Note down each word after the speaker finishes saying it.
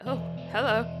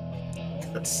Hello.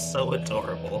 That's so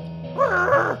adorable.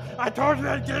 I told you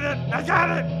I did it! I got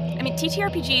it! I mean,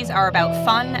 TTRPGs are about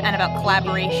fun and about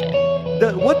collaboration.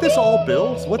 What this is all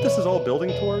building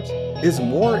towards, is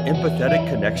more empathetic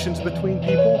connections between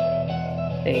people.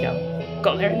 There you go.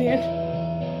 Got there in the end.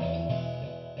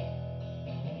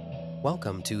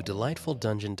 Welcome to Delightful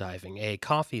Dungeon Diving, a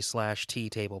coffee/tea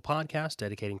table podcast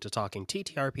dedicating to talking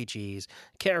TTRPGs,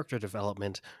 character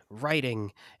development,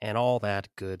 writing, and all that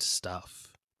good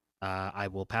stuff. I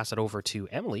will pass it over to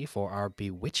Emily for our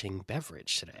bewitching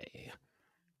beverage today.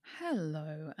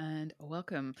 Hello and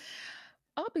welcome.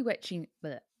 Our bewitching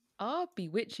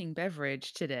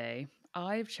beverage today,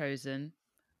 I've chosen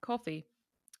coffee.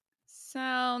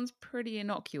 Sounds pretty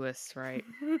innocuous, right?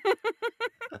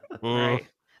 Right.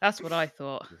 That's what I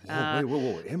thought.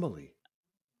 Whoa, Emily.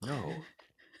 No.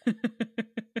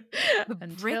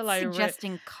 Until Brit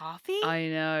suggesting coffee? I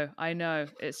know.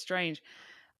 It's strange.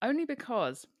 Only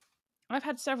because I've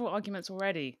had several arguments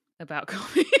already about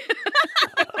coffee.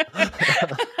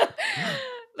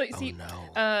 Look, see,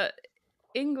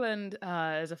 England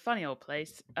is a funny old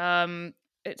place.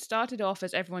 It started off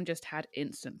as everyone just had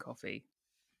instant coffee.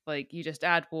 Like, you just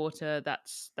add water,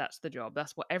 that's the job.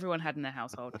 That's what everyone had in their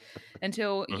household.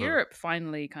 Until Europe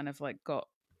finally kind of like got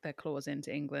their claws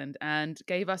into England and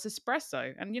gave us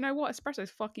espresso. And you know what?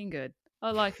 Espresso's fucking good. I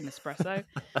like an espresso.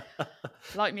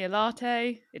 Like me a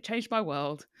latte. It changed my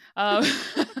world.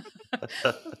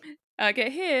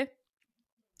 Get here.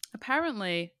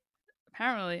 Apparently,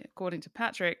 according to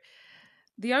Patrick,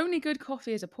 the only good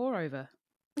coffee is a pour over.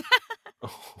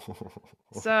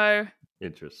 So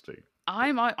Interesting.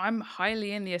 I'm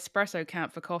highly in the espresso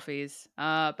camp for coffees,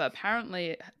 but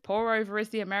apparently pour over is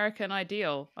the American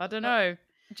ideal. I don't know.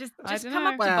 Just come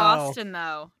up to Boston,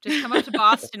 though. Just come up to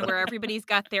Boston where everybody's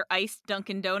got their iced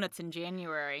Dunkin' Donuts in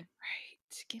January.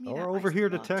 Right. Give me Or that over iced here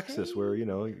to latte. Texas, where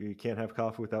you can't have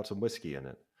coffee without some whiskey in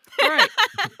it. Right.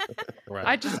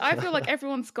 Right. I feel like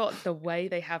everyone's got the way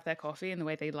they have their coffee and the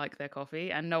way they like their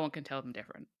coffee, and no one can tell them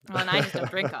different. Well, and I just don't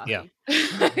drink coffee. Yeah.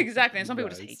 Exactly. And some people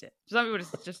just Nice. hate it. Some people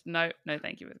just no,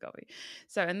 thank you with coffee.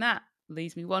 So, and that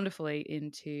leads me wonderfully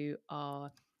into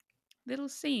our little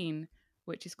scene,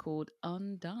 which is called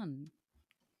Undone.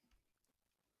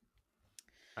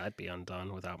 I'd be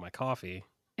undone without my coffee.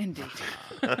 Indeed.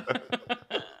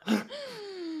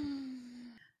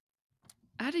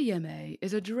 Adeyemi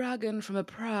is a dragon from a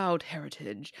proud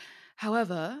heritage.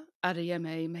 However,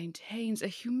 Adeyemi maintains a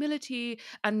humility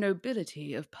and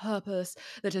nobility of purpose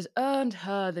that has earned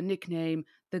her the nickname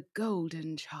the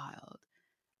Golden Child.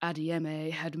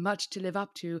 Adeyemi had much to live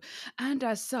up to, and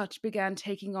as such began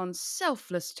taking on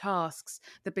selfless tasks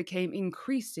that became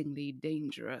increasingly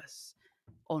dangerous.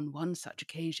 On one such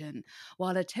occasion,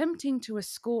 while attempting to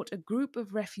escort a group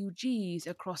of refugees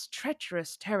across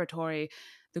treacherous territory,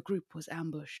 the group was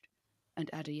ambushed, and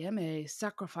Adeyemi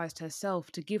sacrificed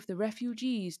herself to give the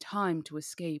refugees time to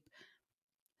escape.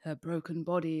 Her broken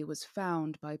body was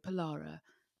found by Polara,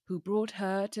 who brought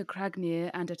her to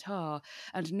Cragnir and Atar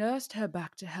and nursed her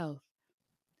back to health.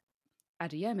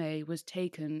 Adeyemi was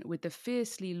taken with the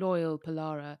fiercely loyal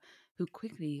Polara, who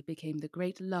quickly became the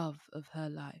great love of her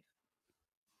life.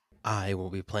 I will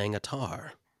be playing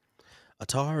Atar.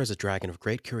 Atar is a dragon of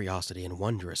great curiosity and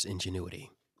wondrous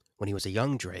ingenuity. When he was a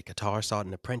young drake, Atar sought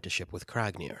an apprenticeship with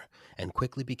Cragnir, and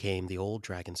quickly became the old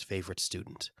dragon's favorite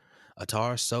student.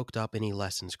 Atar soaked up any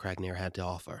lessons Cragnir had to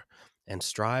offer, and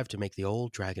strived to make the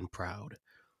old dragon proud.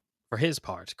 For his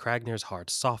part, Cragnir's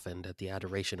heart softened at the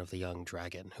adoration of the young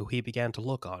dragon, who he began to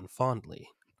look on fondly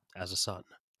as a son.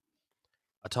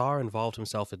 Atar involved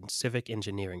himself in civic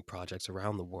engineering projects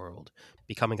around the world,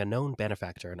 becoming a known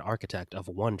benefactor and architect of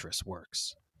wondrous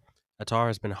works. Atar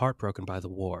has been heartbroken by the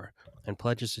war, and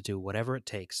pledges to do whatever it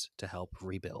takes to help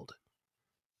rebuild.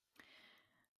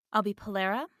 I'll be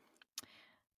Polara.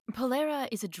 Polara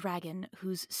is a dragon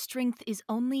whose strength is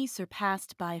only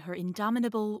surpassed by her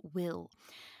indomitable will.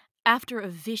 After a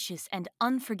vicious and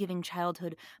unforgiving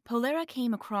childhood, Polara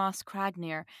came across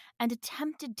Cragnir and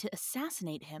attempted to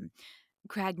assassinate him.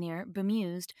 Cragnir,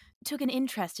 bemused, took an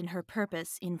interest in her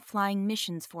purpose in flying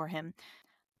missions for him.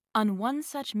 On one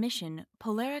such mission,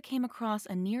 Polara came across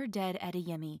a near-dead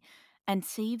Adeyemi and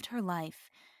saved her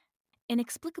life.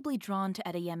 Inexplicably drawn to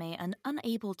Adeyemi and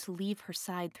unable to leave her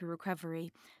side through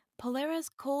recovery, Polara's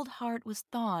cold heart was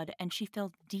thawed and she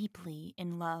fell deeply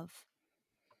in love.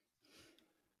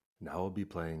 Now I'll be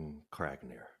playing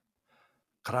Cragnir.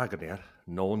 Cragnir,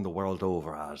 known the world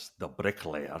over as the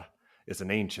Bricklayer, is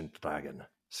an ancient dragon.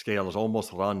 Scales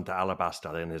almost run to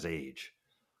alabaster in his age.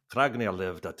 Cragnir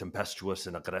lived a tempestuous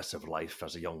and aggressive life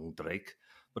as a young drake,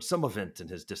 but some event in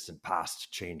his distant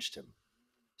past changed him.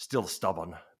 Still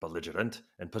stubborn, belligerent,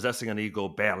 and possessing an ego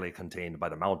barely contained by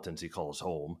the mountains he calls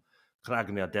home,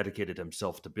 Kragnir dedicated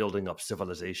himself to building up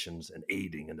civilizations and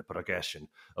aiding in the progression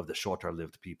of the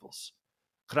shorter-lived peoples.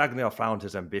 Kragnir found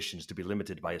his ambitions to be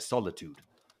limited by his solitude,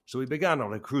 so he began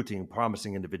recruiting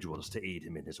promising individuals to aid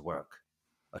him in his work.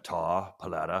 Atar,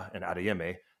 Polera, and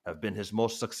Arieme have been his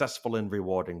most successful and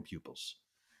rewarding pupils.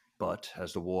 But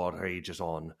as the war rages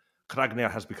on,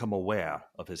 Kragnir has become aware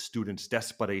of his students'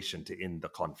 desperation to end the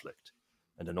conflict,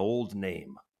 and an old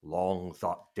name, long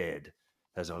thought dead,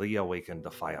 has reawakened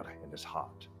the fire in his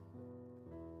heart.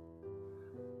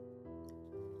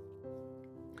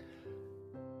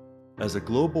 As a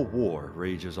global war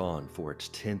rages on for its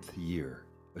 10th year,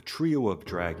 a trio of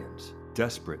dragons,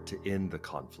 desperate to end the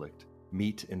conflict,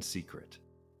 meet in secret.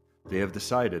 They have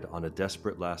decided on a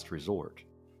desperate last resort,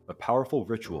 a powerful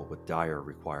ritual with dire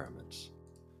requirements.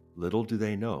 Little do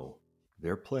they know,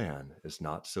 their plan is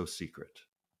not so secret.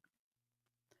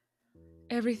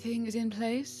 Everything is in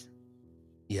place?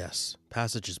 Yes,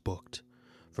 passage is booked.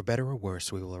 For better or worse,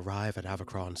 we will arrive at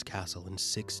Avacron's castle in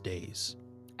 6 days.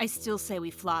 I still say we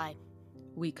fly.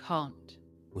 We can't.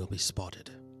 We'll be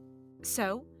spotted.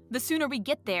 So, the sooner we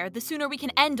get there, the sooner we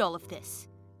can end all of this.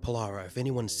 Pollara, if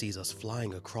anyone sees us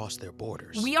flying across their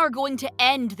borders... We are going to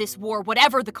end this war,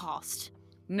 whatever the cost.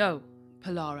 No,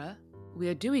 Pollara. We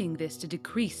are doing this to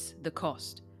decrease the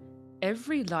cost.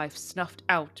 Every life snuffed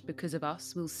out because of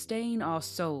us will stain our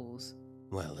souls.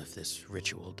 Well, if this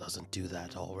ritual doesn't do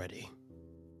that already.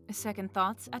 Second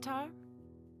thoughts, Atar?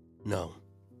 No.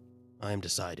 I am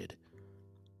decided.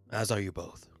 As are you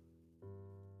both.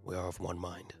 We are of one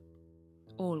mind.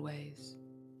 Always.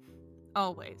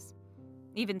 Always.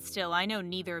 Even still, I know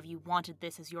neither of you wanted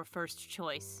this as your first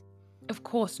choice. Of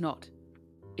course not.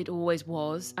 It always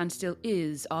was, and still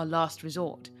is, our last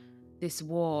resort. This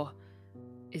war.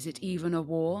 Is it even a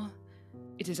war?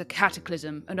 It is a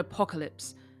cataclysm, an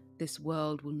apocalypse. This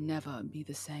world will never be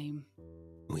the same.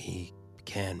 We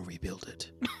can rebuild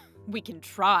it. We can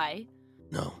try.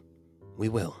 No, we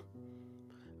will.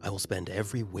 I will spend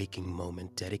every waking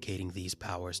moment dedicating these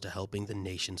powers to helping the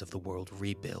nations of the world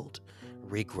rebuild,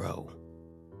 regrow,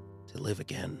 to live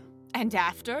again. And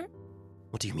after?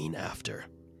 What do you mean, after?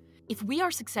 If we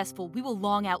are successful, we will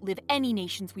long outlive any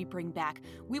nations we bring back.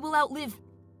 We will outlive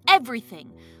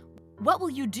everything. What will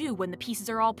you do when the pieces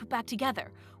are all put back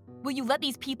together? Will you let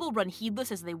these people run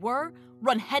heedless as they were?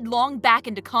 Run headlong back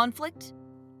into conflict?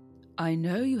 I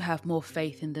know you have more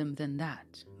faith in them than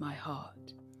that, my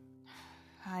heart.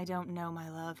 I don't know, my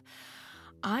love.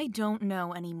 I don't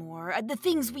know anymore. The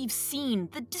things we've seen,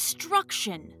 the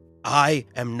destruction. I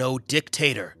am no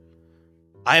dictator.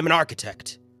 I am an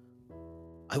architect.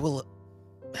 I will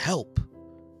help,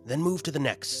 then move to the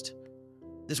next.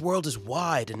 This world is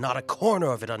wide and not a corner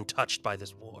of it untouched by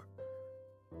this war.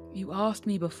 You asked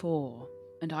me before,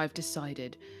 and I've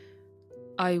decided.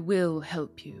 I will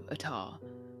help you, Atar.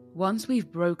 Once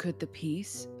we've brokered the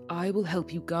peace, I will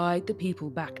help you guide the people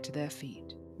back to their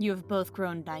feet. You have both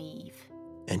grown naive.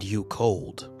 And you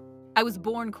cold. I was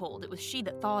born cold. It was she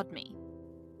that thawed me.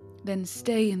 Then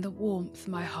stay in the warmth,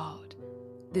 my heart.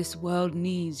 This world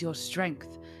needs your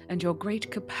strength and your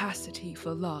great capacity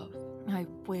for love. I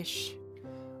wish.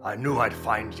 I knew I'd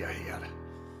find you here,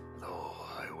 though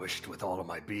I wished with all of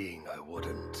my being I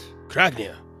wouldn't.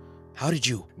 Kragnir, how did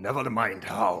you... Never mind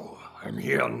how. I'm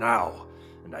here now,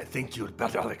 and I think you'd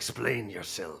better explain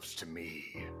yourselves to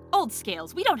me. Old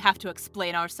Scales, we don't have to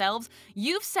explain ourselves.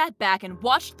 You've sat back and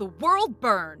watched the world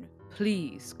burn.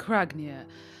 Please, Kragnir,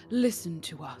 listen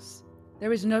to us.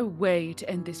 There is no way to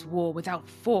end this war without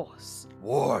force.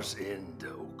 Wars end,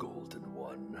 O Golden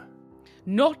One.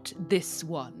 Not this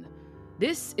one.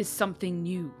 This is something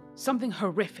new, something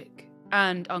horrific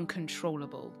and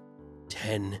uncontrollable.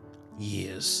 10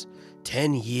 years.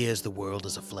 10 years the world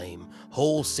is aflame.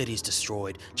 Whole cities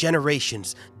destroyed.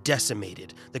 Generations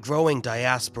decimated. The growing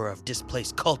diaspora of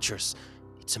displaced cultures.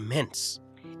 It's immense.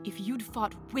 If you'd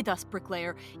fought with us,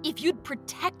 Bricklayer, if you'd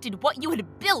protected what you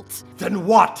had built... Then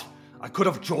what? I could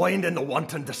have joined in the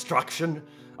wanton destruction.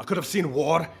 I could have seen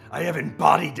war. I have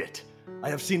embodied it. I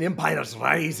have seen empires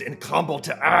rise and crumble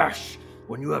to ash.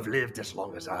 When you have lived as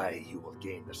long as I, you will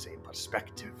gain the same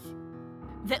perspective.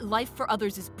 That life for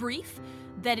others is brief?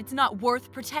 That it's not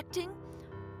worth protecting?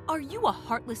 Are you a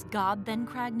heartless god then,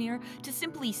 Kragnir, to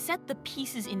simply set the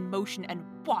pieces in motion and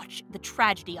watch the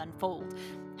tragedy unfold?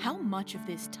 How much of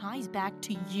this ties back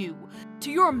to you,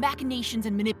 to your machinations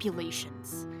and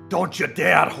manipulations? Don't you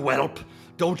dare, whelp!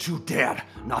 Don't you dare!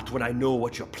 Not when I know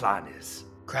what your plan is.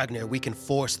 Kragnir, we can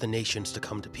force the nations to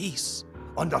come to peace.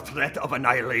 Under threat of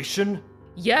annihilation?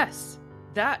 Yes,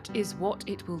 that is what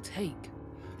it will take.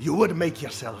 You would make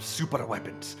yourselves super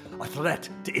weapons, a threat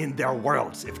to end their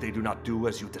worlds if they do not do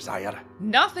as you desire.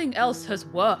 Nothing else has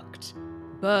worked.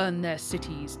 Burn their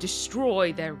cities,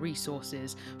 destroy their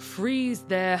resources, freeze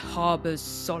their harbors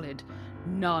solid.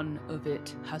 None of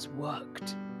it has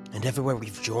worked. And everywhere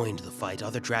we've joined the fight,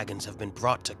 other dragons have been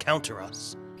brought to counter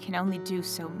us. Can only do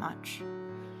so much.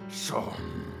 So,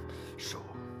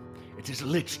 it is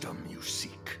lichdom you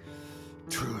seek.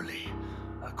 Truly,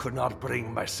 I could not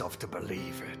bring myself to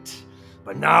believe it.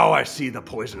 But now I see the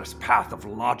poisonous path of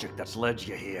logic that's led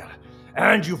you here.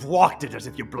 And you've walked it as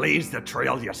if you blazed the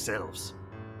trail yourselves.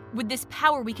 With this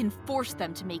power, we can force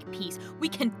them to make peace. We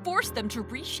can force them to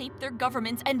reshape their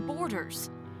governments and borders.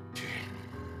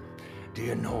 Do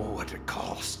you know what it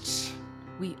costs?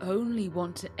 We only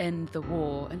want to end the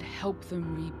war and help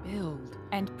them rebuild.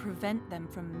 And prevent them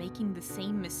from making the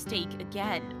same mistake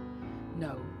again.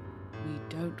 No, we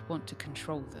don't want to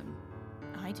control them.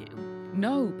 I do.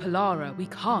 No, Polara, we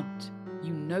can't.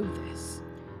 You know this.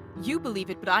 You believe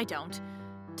it, but I don't.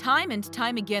 Time and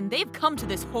time again, they've come to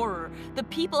this horror. The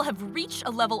people have reached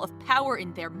a level of power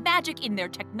in their magic, in their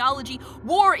technology.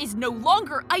 War is no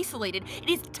longer isolated. It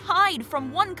is tied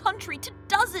from one country to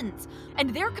dozens.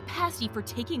 And their capacity for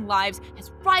taking lives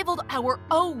has rivaled our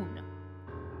own.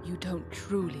 You don't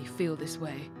truly feel this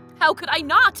way. How could I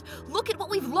not? Look at what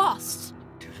we've lost.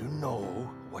 Do you know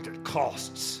what it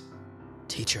costs?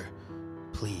 Teacher,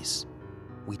 please.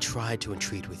 We tried to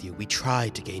entreat with you. We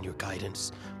tried to gain your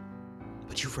guidance.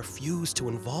 But you've refused to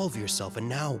involve yourself, and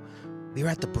now we're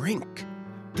at the brink.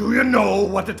 Do you know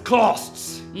what it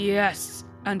costs? Yes,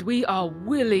 and we are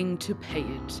willing to pay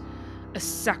it. A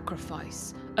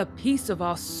sacrifice, a piece of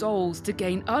our souls to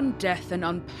gain undeath and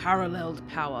unparalleled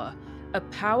power. A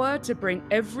power to bring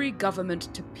every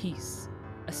government to peace.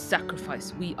 A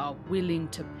sacrifice we are willing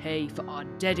to pay for our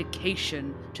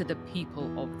dedication to the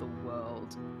people of the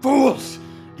world. Fools!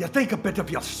 You think a bit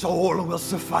of your soul will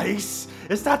suffice?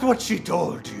 Is that what she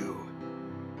told you?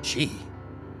 She?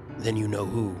 Then you know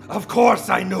who. Of course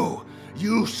I know.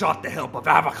 You sought the help of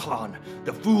Avaclon,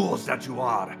 the fools that you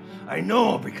are. I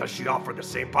know because she offered the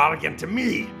same bargain to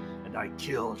me, and I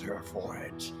killed her for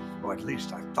it. Or at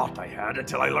least I thought I had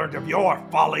until I learned of your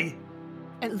folly.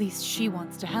 At least she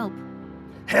wants to help.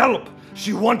 Help!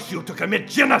 She wants you to commit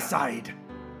genocide!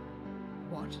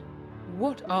 What?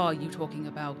 What are you talking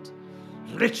about?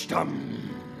 Lichdom!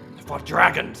 For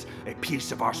dragons, a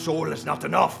piece of our soul is not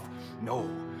enough. No,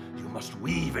 you must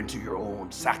weave into your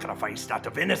own sacrifice that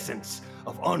of innocence,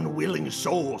 of unwilling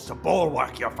souls to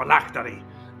bulwark your phylactery.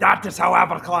 That is how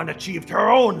Avaclon achieved her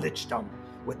own lichdom,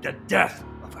 with the death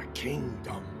of a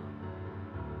kingdom.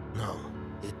 No,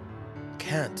 it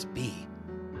can't be.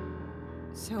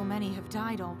 So many have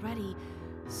died already.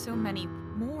 So many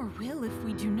more will if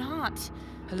we do not.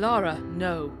 Polara,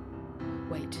 no.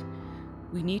 Wait.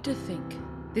 We need to think.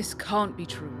 This can't be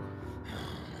true.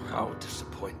 How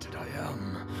disappointed I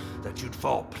am that you'd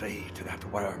fall prey to that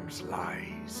worm's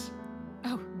lies.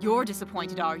 Oh, you're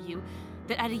disappointed, are you?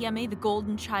 That Adeyemi, the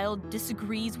golden child,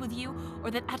 disagrees with you?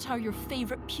 Or that Attar, your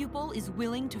favorite pupil, is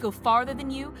willing to go farther than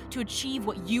you to achieve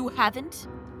what you haven't?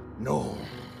 No,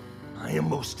 I am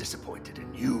most disappointed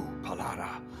in you,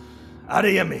 Polara.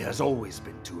 Adeyemi has always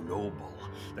been too noble.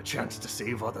 The chance to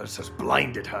save others has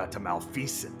blinded her to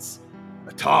malfeasance.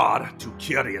 Attar, too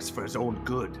curious for his own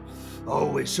good,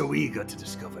 always so eager to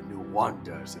discover new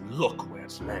wonders, and look where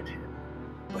it's led him.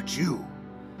 But you,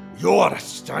 your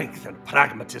strength and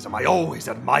pragmatism I always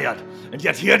admired, and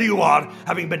yet here you are,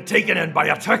 having been taken in by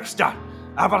a trickster.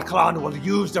 Avaclon will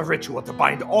use the ritual to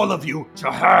bind all of you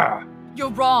to her.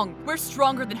 You're wrong. We're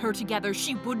stronger than her together.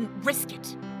 She wouldn't risk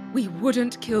it. We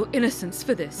wouldn't kill innocents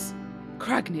for this.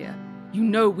 Kragnir, you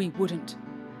know we wouldn't.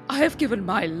 I have given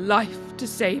my life to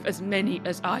save as many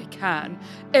as I can.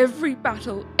 Every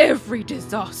battle, every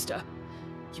disaster.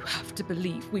 You have to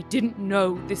believe we didn't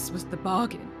know this was the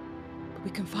bargain. But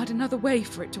we can find another way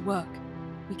for it to work.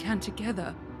 We can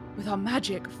together, with our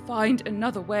magic, find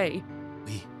another way.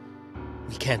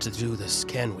 We can't do this,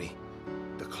 can we?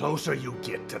 The closer you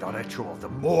get to the ritual, the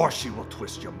more she will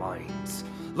twist your minds.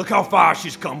 Look how far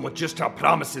she's come with just her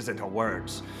promises and her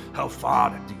words. How far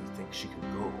do you think she can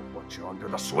go once you're under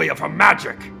the sway of her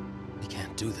magic? We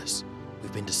can't do this.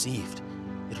 We've been deceived.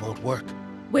 It won't work.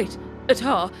 Wait,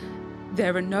 Attar,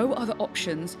 there are no other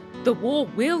options. The war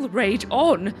will rage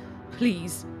on.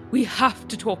 Please, we have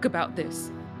to talk about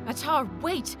this. Attar,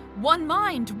 wait! One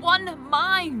mind! One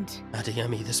mind!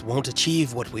 Adeyemi, this won't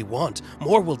achieve what we want.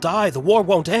 More will die. The war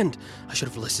won't end. I should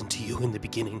have listened to you in the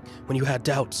beginning, when you had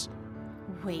doubts.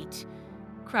 Wait.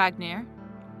 Kragnir,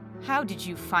 how did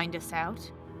you find us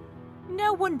out?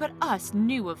 No one but us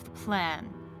knew of the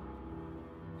plan.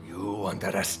 You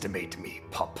underestimate me,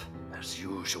 pup, as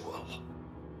usual.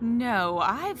 No,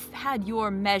 I've had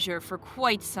your measure for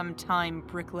quite some time,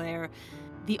 Bricklayer.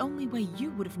 The only way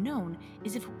you would have known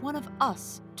is if one of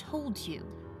us told you.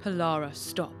 Polara,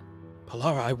 stop.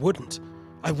 Polara, I wouldn't.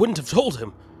 I wouldn't have told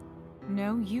him.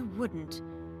 No, you wouldn't.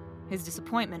 His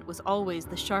disappointment was always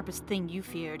the sharpest thing you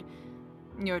feared.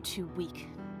 You're too weak,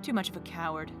 too much of a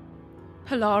coward.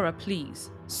 Polara, please,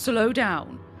 slow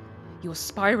down. You're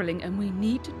spiraling and we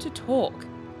need to talk.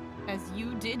 As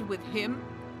you did with him?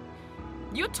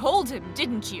 You told him,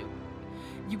 didn't you?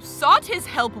 You sought his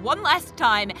help one last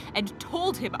time and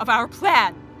told him of our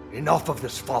plan. Enough of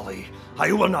this folly.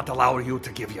 I will not allow you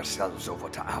to give yourselves over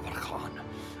to Abercon.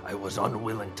 I was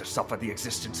unwilling to suffer the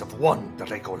existence of one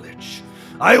Draco Lich.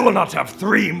 I will not have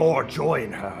 3 more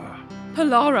join her.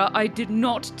 Polara, I did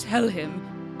not tell him.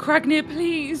 Cragnir,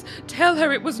 please, tell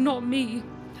her it was not me.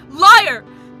 Liar!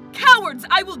 Cowards!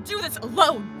 I will do this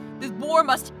alone! This war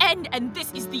must end, and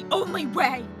this is the only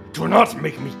way! Do not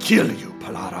make me kill you,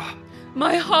 Polara.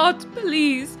 My heart,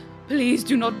 please. Please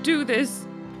do not do this.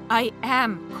 I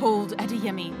am cold,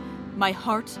 Adeyemi. My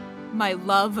heart, my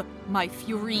love, my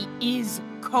fury is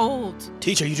cold.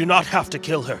 Teacher, you do not have to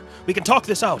kill her. We can talk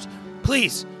this out.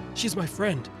 Please. She's my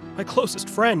friend. My closest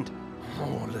friend.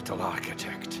 Oh, little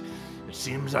architect. It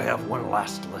seems I have one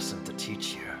last lesson to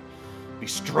teach you. Be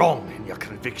strong in your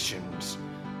convictions.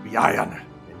 Be iron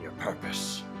in your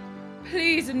purpose.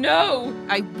 Please, no.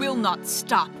 I will not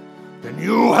stop. Then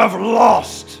you have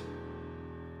lost!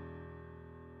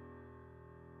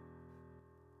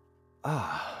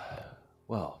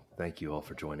 Well, thank you all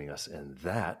for joining us in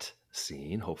that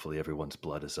scene. Hopefully everyone's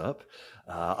blood is up.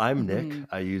 I'm Nick.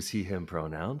 I use he, him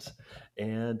pronouns.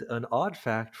 And an odd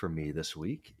fact for me this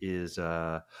week is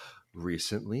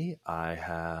recently I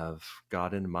have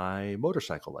gotten my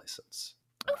motorcycle license.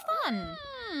 Oh, fun.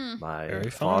 My Very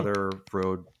fun. father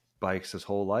rode bikes his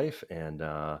whole life, and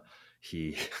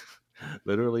he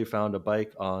literally found a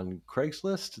bike on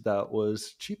Craigslist that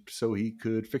was cheap so he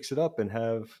could fix it up and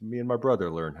have me and my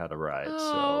brother learn how to ride.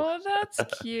 Oh,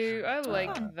 that's cute. I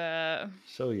like that.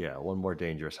 So yeah, one more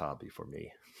dangerous hobby for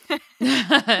me.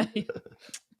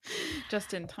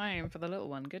 Just in time for the little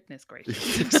one. Goodness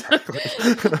gracious. Exactly.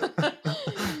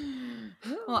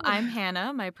 Well, I'm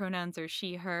Hanna. My pronouns are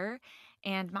she, her.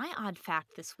 And my odd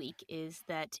fact this week is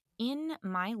that in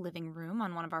my living room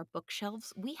on one of our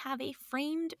bookshelves, we have a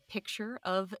framed picture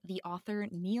of the author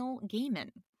Neil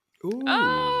Gaiman. Ooh,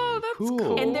 Oh, that's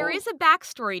cool. And there is a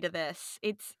backstory to this.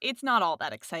 It's not all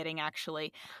that exciting,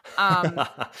 actually.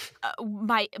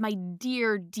 My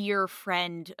dear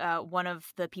friend, one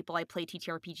of the people I play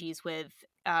TTRPGs with,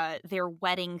 their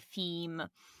wedding theme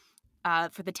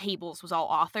for the tables was all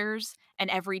authors, and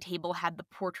every table had the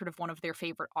portrait of one of their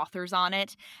favorite authors on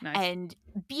it. Nice. And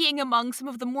being among some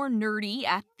of the more nerdy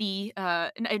at the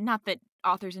not that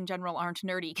authors in general aren't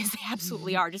nerdy, because they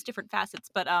absolutely are, just different facets,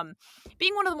 but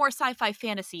being one of the more sci-fi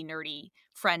fantasy nerdy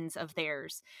friends of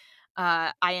theirs,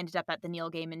 I ended up at the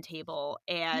Neil Gaiman table,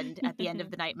 and at the end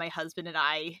of the night my husband and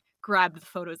I grabbed the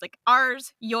photos like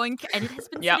ours, yoink, and it has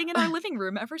been sitting in our living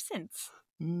room ever since.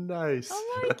 Nice.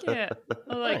 I like it.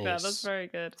 I like that. Nice. That's very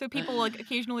good. So people like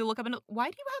occasionally look up and, why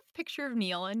do you have a picture of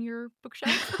Neil in your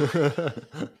bookshelf?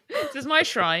 This is my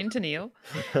shrine to Neil.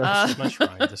 This is my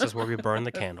shrine. This is where we burn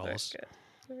the That's candles.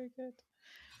 Very good.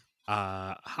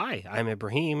 Hi, I'm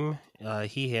Ibraheem,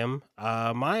 he, him.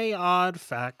 My odd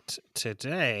fact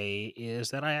today is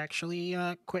that I actually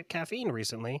quit caffeine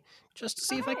recently just to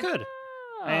see if I could.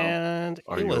 Oh. And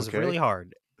Are it you was okay? really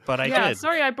hard, but I yeah, did.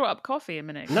 sorry I brought up coffee a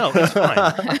minute. No, it's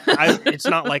fine. It's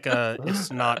not like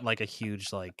a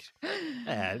huge like.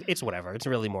 It's whatever. It's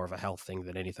really more of a health thing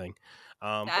than anything.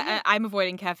 I'm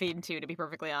avoiding caffeine too, to be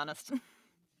perfectly honest.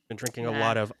 Been drinking a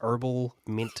lot of herbal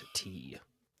mint tea.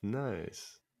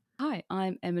 Nice. Hi,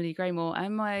 I'm Emily Greymore,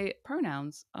 and my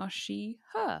pronouns are she,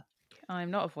 her. I'm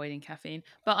not avoiding caffeine,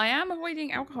 but I am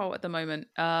avoiding alcohol at the moment.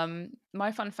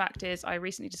 My fun fact is I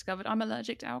recently discovered I'm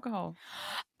allergic to alcohol.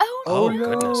 Oh, no.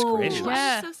 goodness gracious.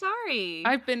 Yeah. I'm so sorry.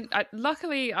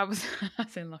 Luckily, I was, I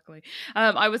say luckily,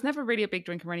 I was never really a big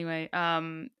drinker anyway.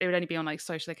 It would only be on like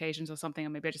social occasions or something, or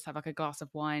maybe I just have like a glass of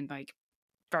wine, like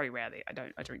very rarely.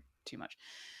 I drink too much.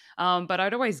 But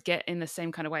I'd always get in the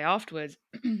same kind of way afterwards.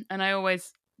 And I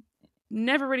always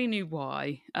never really knew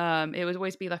why. It would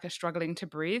always be like a struggling to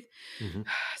breathe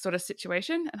sort of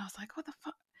situation. And I was like, what the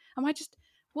fuck?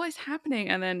 What is happening?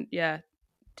 And then,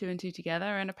 2 and 2 together.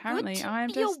 And apparently What I am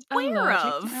be just aware allergic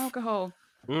of? to alcohol.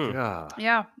 Yeah.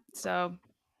 Yeah. So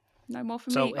No more for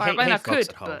So, me. hey- I mean, hey, I folks could,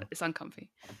 at home. but it's uncomfy.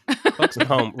 Folks at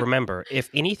home, remember, if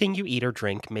anything you eat or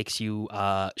drink makes you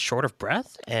short of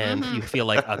breath and Mhm. you feel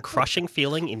like a crushing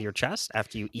feeling in your chest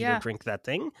after you eat or Yeah. drink that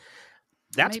thing,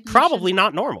 that's Maybe you probably should-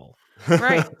 not normal.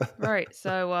 Right.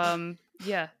 So,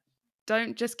 yeah,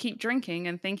 don't just keep drinking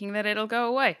and thinking that it'll go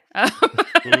away.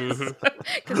 Mhm.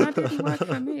 Because that didn't work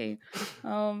for me.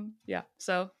 Yeah.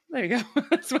 So there you go.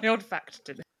 That's my odd fact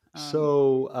today.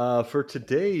 So, for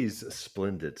today's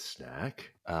splendid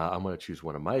snack, I'm going to choose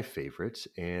one of my favorites,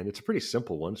 and it's a pretty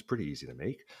simple one. It's pretty easy to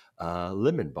make.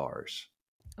 Lemon bars.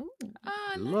 Ooh.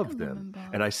 I Love like a them. lemon bar.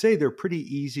 And I say they're pretty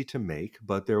easy to make,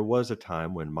 but there was a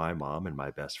time when my mom and my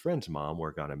best friend's mom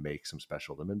were going to make some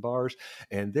special lemon bars.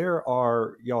 And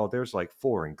there's like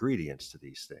 4 ingredients to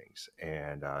these things.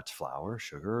 And it's flour,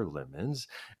 sugar, lemons.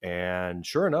 And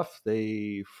sure enough,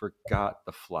 they forgot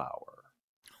the flour.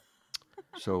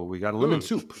 So we got a lemon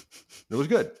soup. It was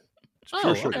good. It's pure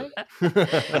Oh, sugar.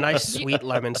 A nice sweet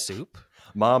lemon soup.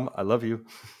 Mom, I love you.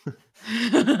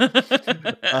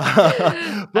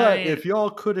 I But mean, if y'all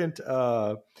couldn't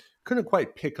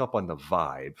quite pick up on the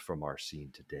vibe from our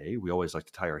scene today, we always like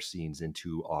to tie our scenes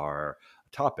into our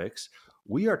topics.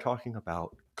 We are talking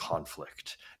about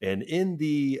conflict, and in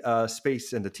the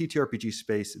space and the TTRPG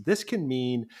space, this can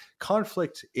mean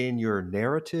conflict in your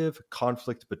narrative,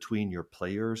 conflict between your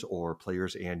players or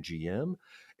players and GM,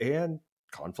 and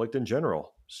conflict in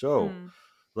general. So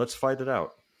let's fight it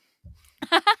out.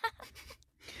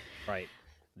 Right.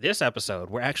 This episode,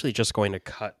 we're actually just going to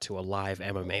cut to a live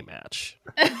MMA match.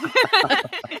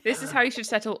 this is how you should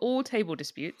settle all table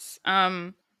disputes.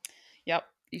 Yep.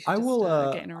 You should I just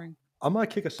will get in a ring. I'm going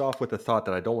to kick us off with a thought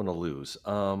that I don't want to lose.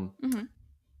 Mhm.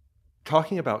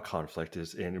 Talking about conflict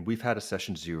and we've had a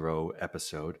session 0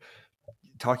 episode.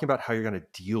 Talking about how you're going to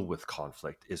deal with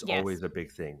conflict is Yes. always a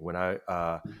big thing. When I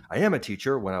am a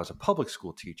teacher, when I was a public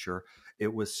school teacher,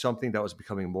 it was something that was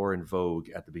becoming more in vogue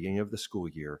at the beginning of the school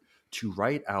year to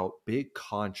write out big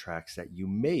contracts that you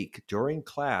make during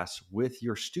class with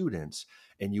your students,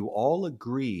 and you all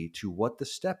agree to what the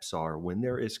steps are when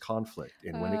there is conflict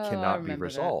and when it Oh, I cannot be remember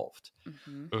that. resolved.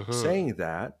 Mhm. Mhm. Saying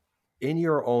that, in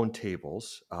your own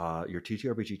tables, your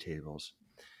TTRPG tables,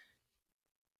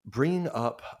 bringing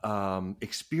up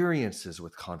experiences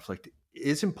with conflict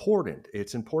is important.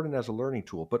 It's important as a learning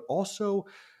tool, but also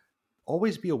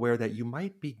always be aware that you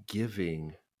might be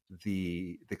giving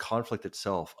the conflict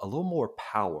itself a little more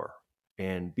power,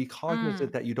 and be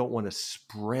cognizant that you don't want to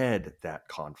spread that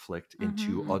conflict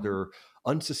into Mhm. other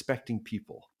unsuspecting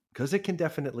people, because it can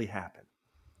definitely happen.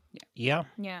 Yeah.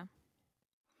 Yeah.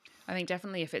 I think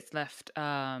definitely if it's left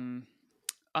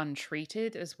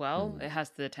untreated as well, it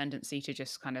has the tendency to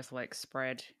just kind of like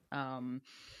spread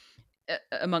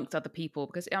amongst other people.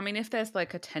 Because I mean, if there's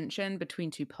like a tension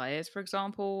between 2 players, for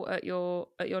example, at your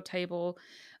table,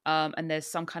 and there's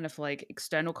some kind of like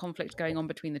external conflict going on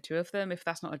between the 2 of them, if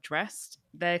that's not addressed,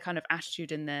 their kind of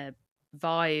attitude and their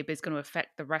vibe is going to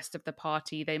affect the rest of the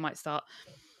party.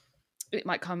 It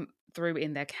might come through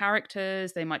in their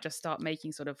characters. They might just start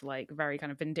making sort of like very kind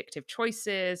of vindictive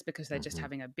choices because they're just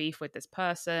having a beef with this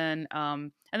person.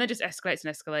 And then just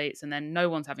escalates, and then no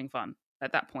one's having fun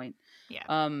at that point.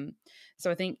 Yeah. So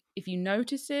I think if you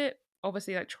notice it,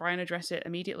 obviously like try and address it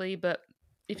immediately. But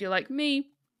if you're like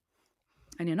me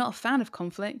and you're not a fan of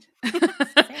conflict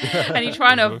and you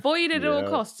try and avoid it at all Yeah.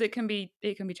 costs, it can be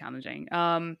challenging.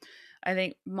 I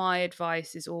think my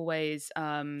advice is always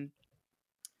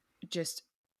just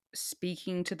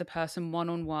speaking to the person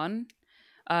one-on-one,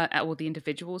 or the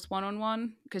individuals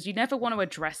one-on-one, because you never want to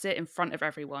address it in front of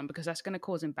everyone, because that's going to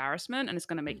cause embarrassment and it's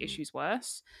going to make issues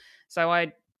worse. So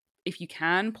if you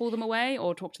can, pull them away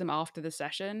or talk to them after the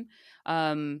session,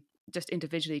 just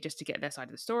individually, just to get their side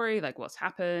of the story, like what's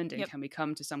happened, and can we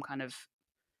come to some kind of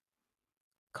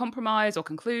compromise or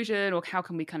conclusion, or how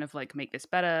can we kind of like make this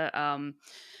better?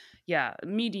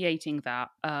 Mediating that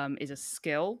is a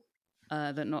skill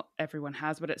that not everyone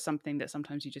has, but it's something that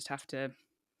sometimes you just have to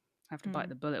bite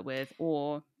the bullet with,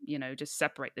 or just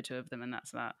separate the 2 of them, and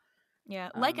that's that. Yeah,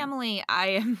 like Emily, I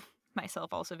am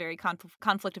myself also very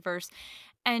conflict averse,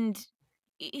 and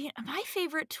my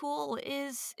favorite tool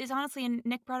is honestly, and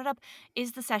Nick brought it up,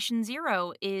 is the session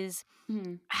 0. Is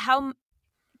how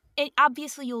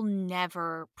obviously you'll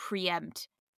never preempt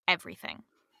everything,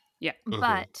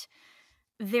 but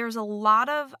there's a lot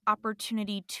of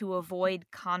opportunity to avoid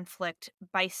conflict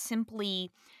by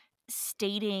simply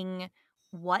stating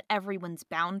what everyone's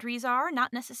boundaries are,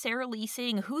 not necessarily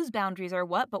saying whose boundaries are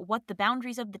what, but what the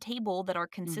boundaries of the table that are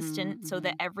consistent so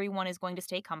that everyone is going to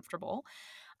stay comfortable.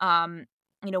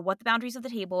 what the boundaries of the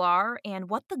table are and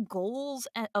what the goals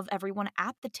of everyone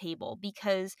at the table,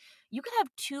 because you could have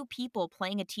two people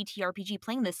playing a TTRPG,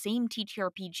 playing the same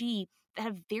TTRPG, that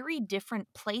have very different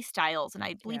play styles. And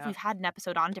I believe we've had an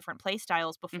episode on different play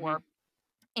styles before.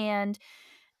 And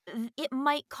it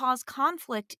might cause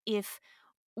conflict if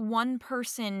one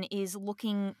person is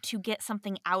looking to get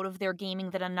something out of their gaming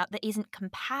that isn't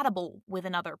compatible with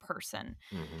another person.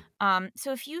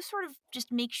 So if you sort of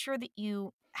just make sure that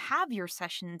you have your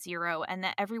session zero and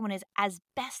that everyone is as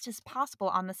best as possible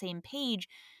on the same page,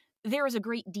 there is a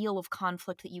great deal of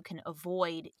conflict that you can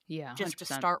avoid just 100%. to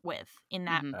start with in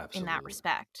that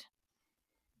respect.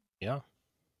 Yeah.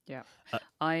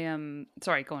 I am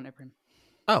sorry, go on, Ibrahim.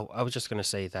 Oh, I was just going to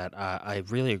say that I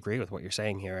really agree with what you're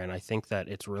saying here, and I think that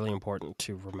it's really important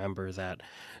to remember that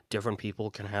different people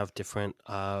can have different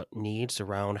needs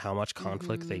around how much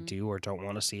conflict they do or don't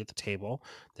want to see at the table.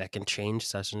 That can change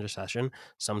session to session.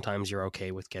 Sometimes you're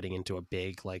okay with getting into a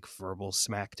big, like, verbal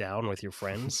smackdown with your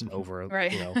friends over,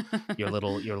 Right. your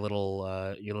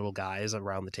little guys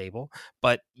around the table,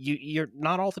 but you're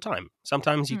not all the time.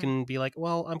 Sometimes you can be like,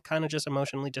 well, I'm kind of just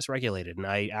emotionally dysregulated, and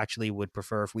I actually would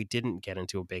prefer if we didn't get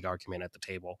into a big argument at the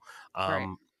table. Right.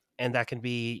 And that can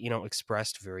be,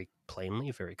 expressed very plainly,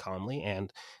 very calmly,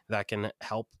 and that can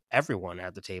help everyone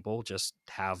at the table just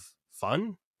have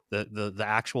fun. The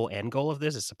actual end goal of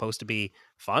this is supposed to be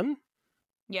fun.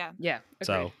 Yeah.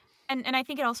 So, and I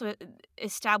think it also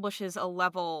establishes a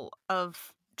level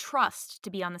of trust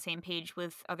to be on the same page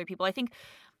with other people. I think,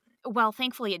 well,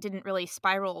 thankfully it didn't really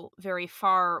spiral very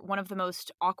far. One of the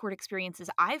most awkward experiences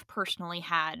I've personally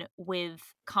had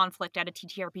with conflict at a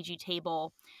TTRPG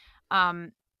table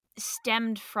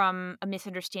stemmed from a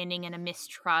misunderstanding and a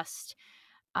mistrust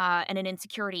and an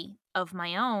insecurity of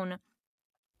my own,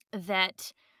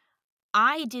 that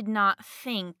I did not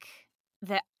think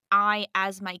that I,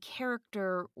 as my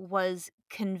character, was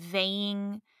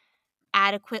conveying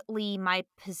adequately my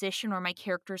position or my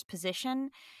character's position.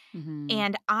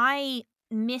 And I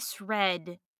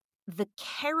misread the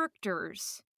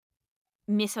character's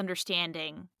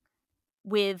misunderstanding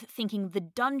with thinking the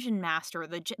dungeon master,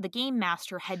 the game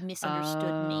master, had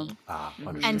misunderstood me.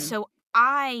 And so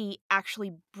I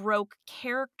actually broke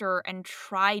character and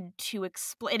tried to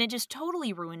explain, and it just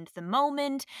totally ruined the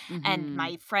moment. And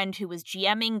my friend who was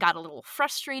GMing got a little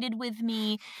frustrated with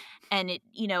me, and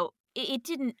it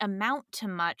didn't amount to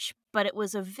much, but it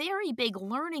was a very big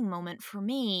learning moment for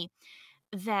me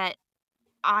that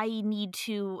I need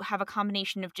to have a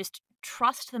combination of just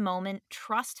trust the moment,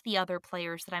 trust the other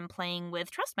players that I'm playing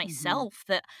with, trust myself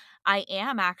that I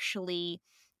am actually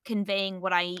conveying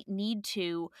what I need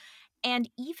to, and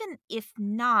even if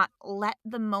not, let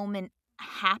the moment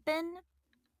happen.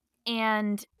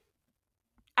 And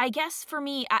I guess for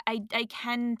me, I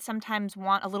can sometimes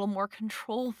want a little more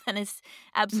control than is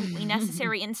absolutely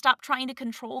necessary, and stop trying to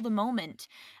control the moment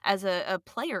as a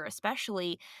player,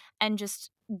 especially, and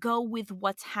just go with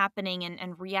what's happening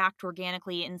and react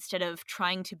organically instead of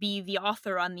trying to be the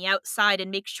author on the outside and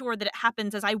make sure that it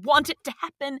happens as I want it to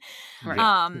happen.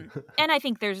 And I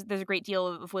think there's a great deal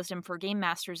of wisdom for game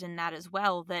masters in that as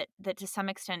well, that to some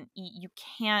extent you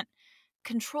can't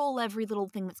control every little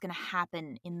thing that's going to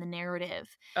happen in the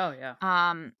narrative.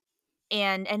 And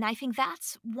I think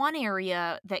that's one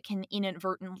area that can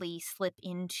inadvertently slip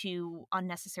into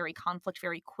unnecessary conflict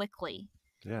very quickly.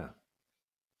 Yeah,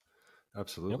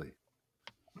 absolutely.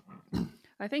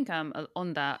 I think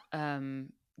on that,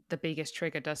 the biggest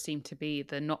trigger does seem to be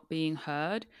the not being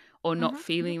heard or not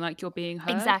feeling like you're being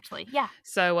heard. Exactly. Yeah.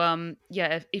 So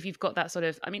if you've got that sort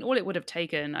of, I mean, all it would have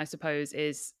taken, I suppose,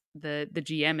 is the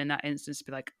GM in that instance to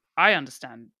be like, I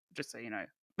understand, just so you know.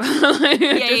 I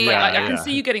can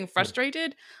see you getting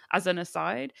frustrated as an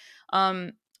aside.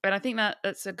 And I think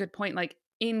that's a good point. Like,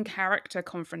 in character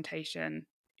confrontation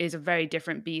is a very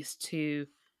different beast to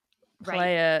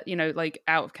player, like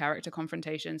out of character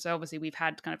confrontation. So obviously we've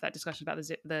had kind of that discussion about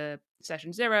the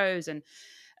session zeros and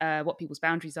what people's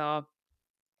boundaries are.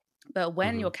 But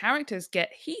when your characters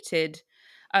get heated,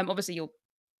 obviously you'll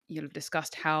have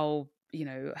discussed how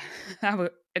how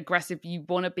aggressive you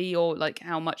want to be, or like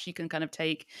how much you can kind of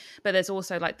take. But there's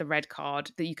also like the red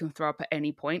card that you can throw up at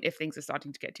any point if things are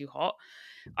starting to get too hot.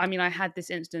 I mean, I had this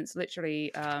instance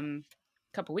literally a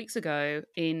couple of weeks ago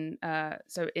in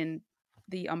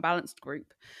the Unbalanced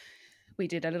group. We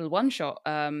did a little one shot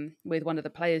with one of the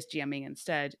players GMing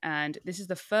instead, and this is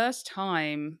the first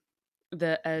time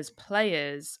that as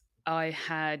players I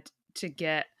had to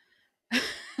get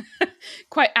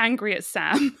quite angry at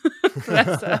Sam,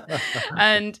 bless her.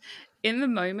 And in the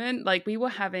moment, like, we were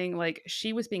having, like,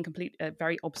 she was being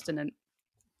very obstinate,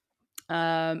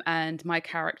 and my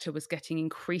character was getting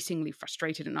increasingly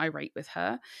frustrated and irate with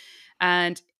her.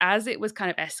 And as it was kind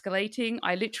of escalating,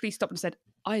 I literally stopped and said,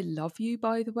 "I love you,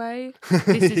 by the way.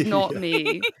 This is not Yeah.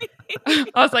 me." I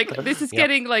was like, this is Yep.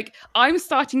 getting like, I'm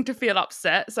starting to feel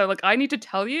upset. So like, I need to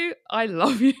tell you, I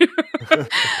love you.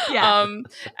 Yeah.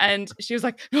 And she was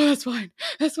like, no, that's fine.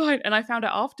 That's fine. And I found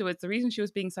out afterwards, the reason she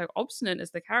was being so obstinate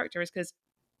as the character is because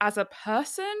as a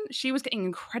person, she was getting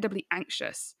incredibly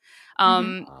anxious.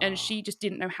 And she just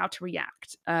didn't know how to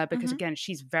react because, Mhm. again,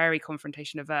 she's very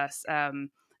confrontation averse.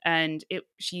 And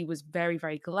she was very,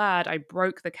 very glad I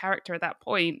broke the character at that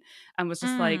point and was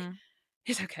just like, Mm.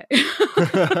 it's okay.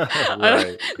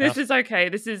 Right. This is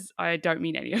okay. I don't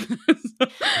mean any of this.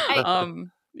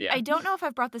 Yeah. I don't know if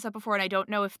I've brought this up before, and I don't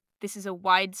know if this is a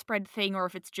widespread thing or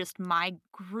if it's just my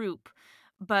group,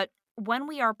 but when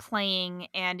we are playing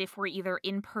and if we're either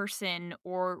in person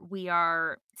or we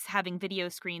are having video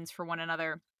screens for one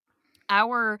another,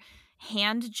 our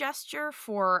hand gesture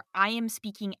for I am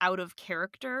speaking out of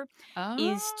character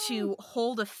is Oh, to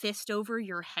hold a fist over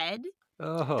your head.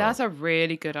 Oh, that's a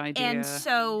really good idea. And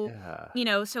so,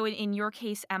 yeah. so in your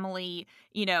case, Emily,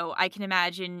 I can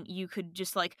imagine you could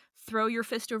just like throw your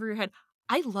fist over your head.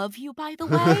 I love you, by the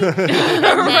way.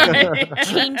 And then Right.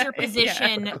 change your Yeah.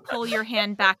 position, pull your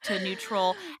hand back to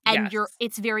neutral, and Yes.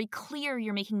 it's very clear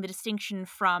you're making the distinction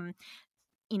from,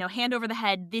 hand over the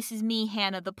head, this is me,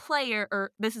 Hanna the player,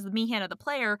 or this is me, Hanna the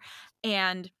player,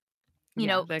 and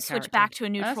Yeah, the switch character. back to a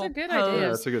That's a neutral good Yeah, idea.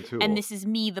 pose. that's a good tool. And this is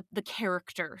me, the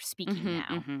character speaking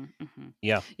now.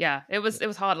 Yeah. Yeah, it was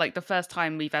hard. Like the first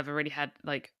time we've ever really had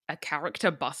like a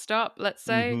character bust up, let's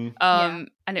say. Mhm. Yeah.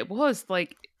 And it was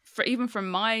like even from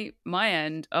my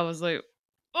end, I was like,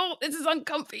 oh, this is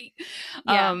uncomfy.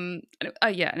 Yeah. And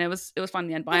it was fun in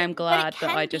the end. But I am But glad it that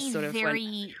can I just be sort of went.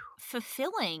 very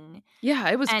fulfilling Yeah,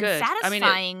 it was and good. I mean,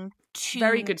 satisfying to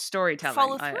very good storytelling.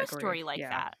 follow I through a agree. story like Yeah,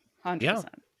 that. 100%.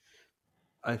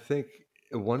 I think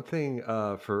one thing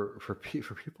for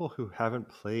people who haven't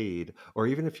played, or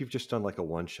even if you've just done like a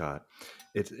one shot,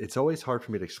 it's always hard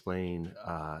for me to explain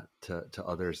to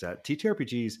others that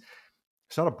TTRPGs,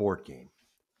 it's not a board game.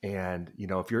 And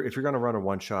if you're going to run a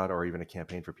one shot or even a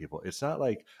campaign for people, it's not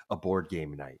like a board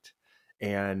game night.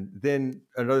 And then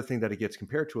another thing that it gets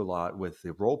compared to a lot with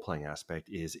the role playing aspect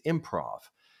is improv.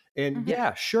 And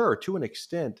yeah, sure, to an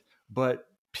extent, but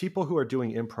people who are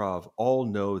doing improv all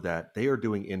know that they are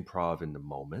doing improv in the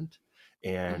moment.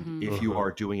 And if you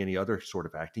are doing any other sort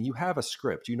of acting, you have a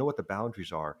script, you know what the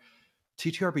boundaries are.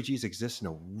 TTRPGs exist in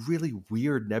a really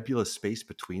weird nebulous space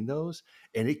between those,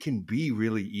 and it can be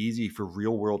really easy for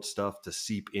real world stuff to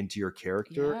seep into your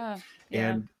character. Yeah.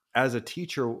 And as a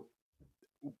teacher,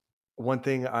 one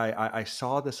thing I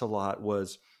saw this a lot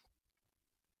was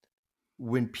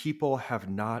when people have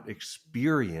not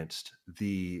experienced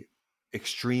the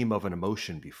extreme of an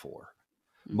emotion before.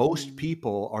 Most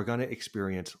people are going to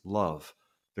experience love,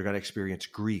 they're going to experience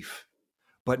grief,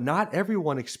 but not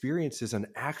everyone experiences an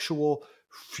actual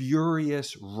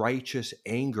furious, righteous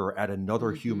anger at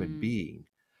another human being.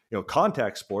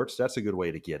 Contact sports, that's a good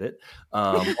way to get it.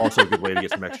 Also a good way to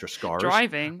get some extra scars.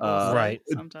 Driving, also, Right.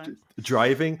 sometimes.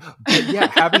 Driving. But yeah,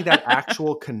 having that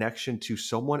actual connection to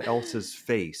someone else's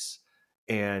face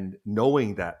and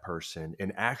knowing that person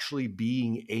and actually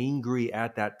being angry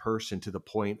at that person to the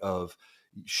point of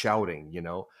shouting,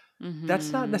 that's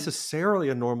not necessarily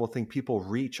a normal thing people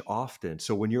reach often.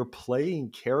 So when you're playing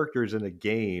characters in a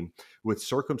game with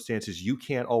circumstances you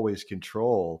can't always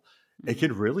control, it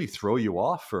can really throw you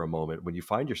off for a moment when you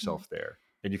find yourself there.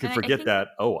 And you can And I forget think- that,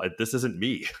 this isn't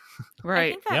me.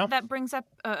 Right. I think that brings up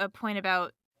a point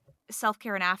about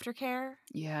self-care and aftercare.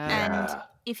 Yeah. And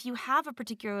if you have a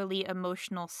particularly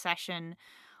emotional session,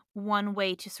 one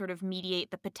way to sort of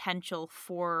mediate the potential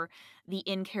for the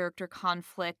in-character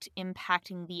conflict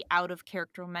impacting the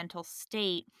out-of-character mental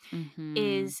state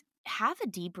is have a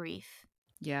debrief.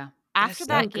 Yeah. After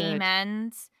They're so that game good.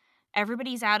 ends,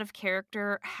 everybody's out of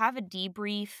character, have a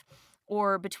debrief,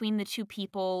 or between the two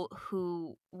people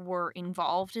who were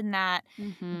involved in that,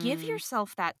 give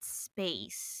yourself that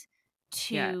space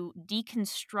to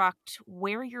deconstruct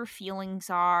where your feelings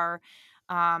are.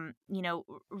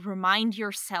 Remind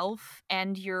yourself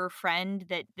and your friend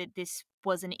that this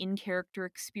was an in-character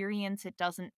experience. It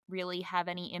doesn't really have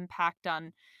any impact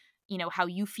on, how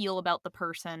you feel about the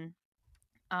person.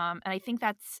 And I think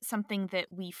that's something that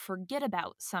we forget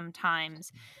about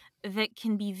sometimes that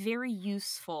can be very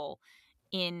useful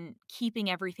in keeping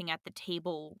everything at the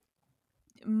table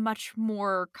much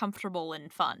more comfortable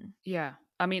and fun. Yeah.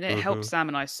 I mean, it helped Sam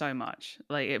and I so much.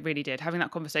 Like, it really did. Having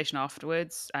that conversation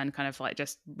afterwards and kind of like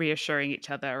just reassuring each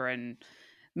other and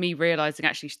me realizing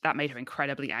actually that made her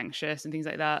incredibly anxious and things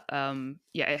like that.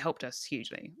 It helped us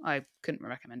hugely. I couldn't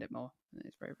recommend it more.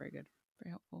 It's very, very good,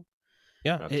 very helpful.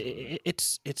 Yeah, Absolutely.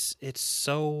 it's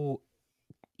so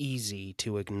easy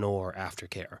to ignore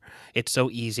aftercare. It's so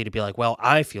easy to be like, well,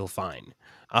 I feel fine,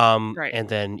 Right. and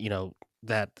then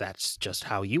that's just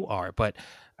how you are. But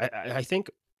I think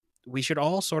we should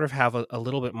all sort of have a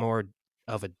little bit more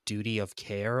of a duty of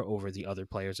care over the other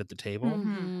players at the table.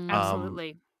 Mhm.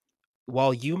 Absolutely.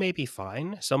 While you may be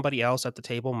fine, somebody else at the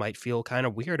table might feel kind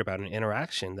of weird about an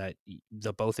interaction that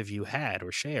the both of you had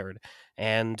or shared,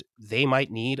 and they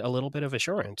might need a little bit of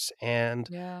assurance. And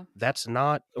Yeah. that's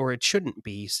not, or it shouldn't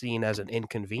be seen as an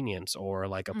inconvenience or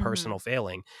like a personal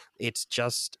failing. It's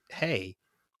just, hey,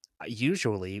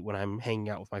 usually when I'm hanging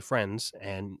out with my friends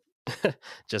and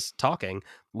just talking,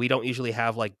 we don't usually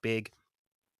have like big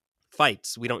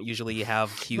fights. We don't usually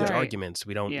have huge Right. arguments.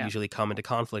 We don't Yeah. usually come into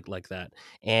conflict like that.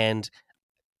 And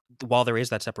while there is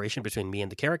that separation between me and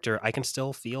the character, I can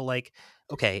still feel like,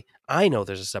 okay, I know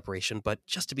there's a separation, but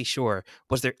just to be sure,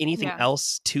 was there anything Yeah.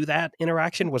 else to that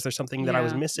interaction? Was there something that I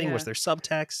was Yeah. missing? Was Yeah. there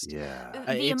subtext? Yeah.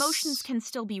 The emotions It's can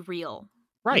still be real.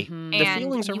 right. Mhm. The And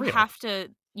feelings are you real. have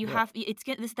to Yeah.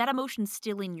 that emotion's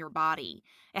still in your body.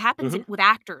 It happens Mhm. with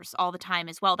actors all the time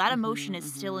as well. That emotion is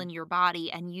Mhm. still Mhm. in your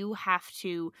body, and you have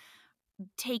to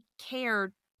take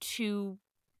care to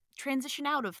transition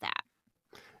out of that.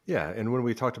 Yeah, and when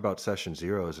we talked about session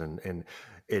zeros, and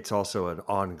it's also an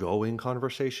ongoing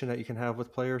conversation that you can have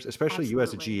with players, especially you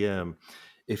as a Absolutely. GM,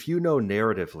 if you know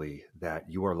narratively that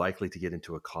you are likely to get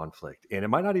into a conflict, and it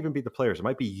might not even be the players, it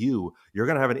might be you're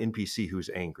going to have an NPC who's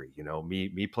angry. You know,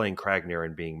 me playing Kragnir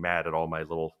and being mad at all my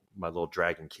little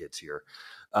dragon kids here.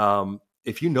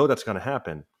 If you know that's going to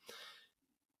happen,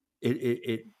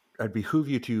 I'd behoove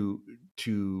you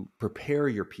to prepare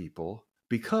your people,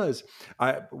 because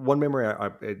one memory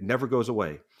it never goes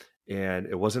away, and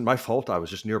it wasn't my fault. I was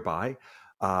just nearby.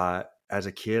 As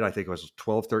a kid, I think I was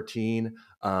 12, 13.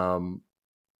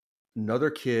 Another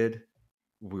kid,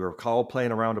 we were all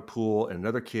playing around a pool, and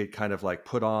another kid kind of like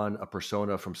put on a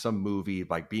persona from some movie,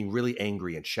 like being really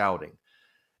angry and shouting.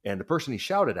 And the person he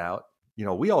shouted out,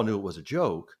 we all knew it was a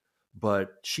joke,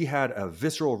 but she had a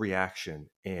visceral reaction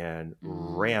and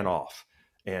Mm. ran off.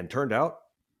 And turned out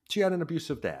she had an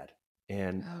abusive dad.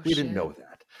 And Oh we didn't shit. know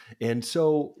that. And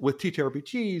so with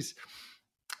TTRPGs,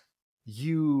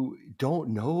 you don't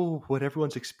know what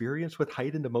everyone's experience with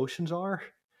heightened emotions are. Yeah.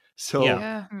 So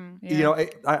Yeah. Mm. Yeah.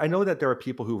 I know that there are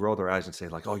people who roll their eyes and say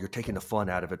like, "Oh, you're taking the fun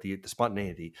out of it, the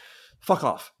spontaneity." Fuck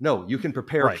off. No, you can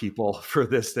prepare Right. people for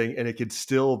this thing, and it can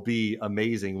still be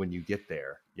amazing when you get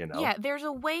there. Yeah, there's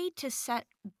a way to set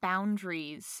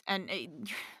boundaries, and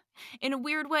in a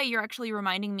weird way, you're actually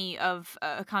reminding me of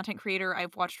a content creator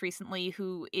I've watched recently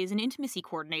who is an intimacy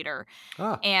coordinator,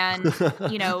 Ah. and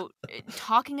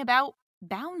talking about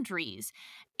boundaries.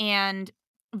 And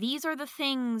these are the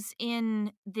things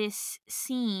in this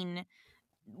scene,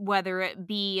 whether it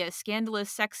be a scandalous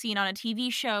sex scene on a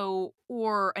TV show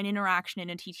or an interaction in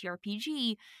a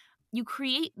TTRPG. You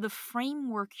create the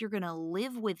framework you're going to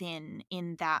live within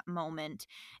in that moment,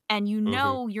 and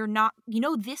Mhm. you're not,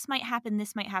 this might happen,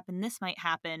 this might happen, this might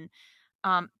happen,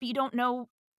 but you don't know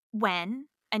when,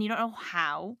 and you don't know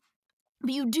how,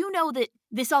 but you do know that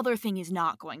this other thing is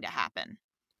not going to happen.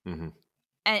 Mhm.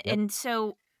 And, Yep. and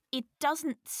so it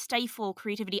doesn't stifle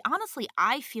creativity. Honestly,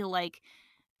 I feel like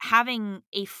having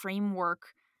a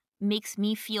framework makes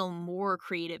me feel more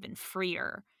creative and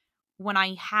freer when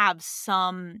I have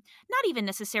some, not even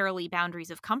necessarily boundaries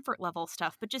of comfort level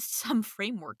stuff, but just some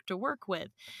framework to work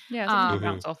with. Yeah. Something to Um, Mhm.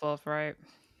 bounce off of, right?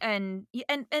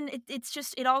 it's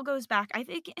just, it all goes back. I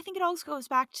think it all goes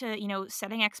back to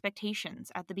setting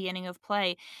expectations at the beginning of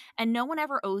play, and no one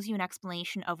ever owes you an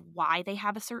explanation of why they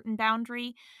have a certain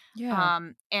boundary. Yeah.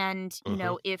 And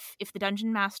Mhm. if the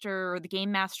dungeon master or the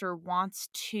game master wants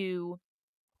to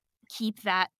keep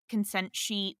that consent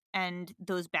sheet and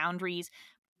those boundaries,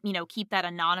 keep that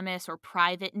anonymous or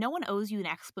private, no one owes you an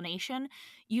explanation.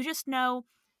 You just know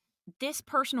this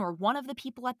person or one of the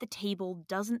people at the table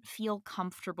doesn't feel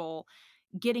comfortable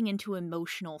getting into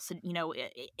emotional,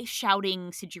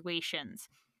 shouting situations.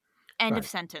 End of Right.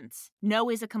 sentence. No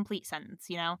is a complete sentence,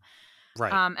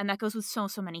 Right. and that goes with so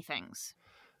many things.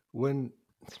 When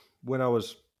I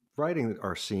was writing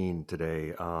our scene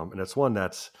today, and it's one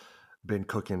that's been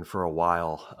cooking for a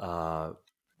while,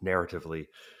 narratively.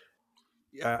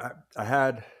 I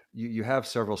had you have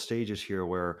several stages here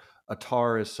where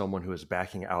Atar is someone who is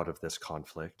backing out of this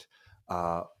conflict.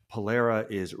 Polera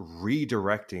is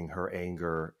redirecting her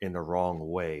anger in the wrong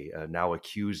way, now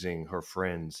accusing her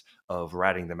friends of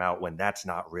ratting them out when that's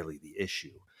not really the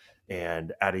issue.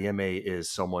 and Adeyemi is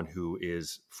someone who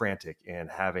is frantic and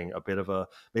having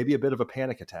maybe a bit of a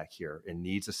panic attack here and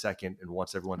needs a second and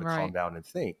wants everyone to calm down and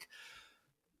think.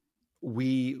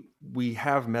 We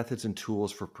have methods and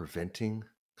tools for preventing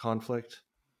conflict.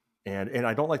 And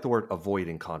I don't like the word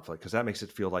avoiding conflict because that makes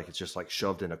it feel like it's just like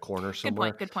shoved in a corner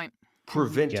somewhere. Good point.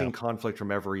 Preventing conflict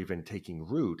from ever even taking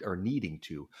root or needing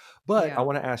to. But I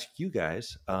want to ask you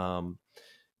guys,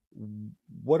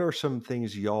 what are some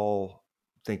things y'all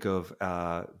think of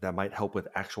that might help with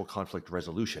actual conflict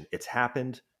resolution? It's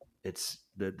happened. It's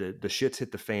the shit's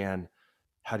hit the fan.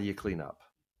 How do you clean up?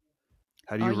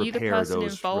 How do you repair the person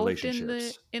those involved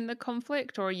relationships? in the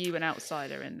conflict, or are you an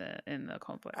outsider in the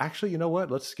conflict? Actually, you know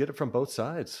what? Let's get it from both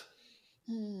sides,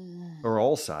 or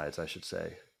all sides, I should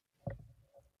say.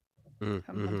 And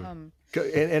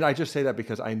I just say that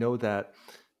because I know that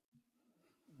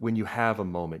when you have a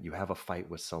moment, you have a fight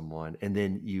with someone, and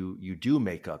then you do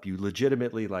make up, you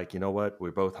legitimately like, you know what?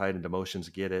 We're both heightened emotions,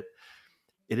 get it.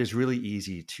 It is really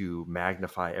easy to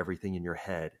magnify everything in your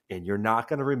head, and you're not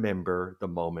going to remember the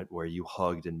moment where you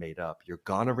hugged and made up. You're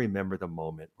going to remember the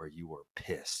moment where you were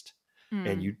pissed,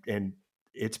 and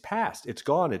it's past, it's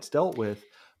gone, it's dealt with,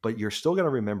 but you're still going to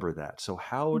remember that. So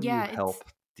how do you help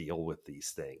deal with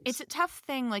these things? It's a tough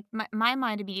thing. Like my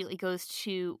mind immediately goes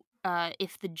to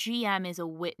if the GM is a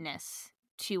witness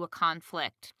to a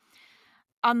conflict.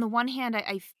 On the one hand,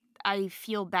 I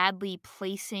feel badly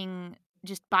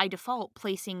just by default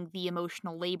placing the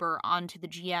emotional labor onto the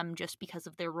GM just because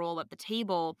of their role at the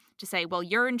table to say, well,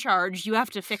 you're in charge, you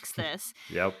have to fix this.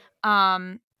 Yep.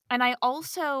 And I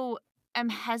also am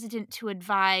hesitant to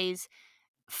advise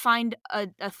find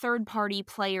a third-party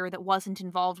player that wasn't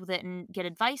involved with it and get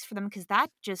advice for them, because that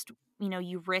just,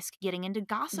 you risk getting into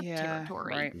gossip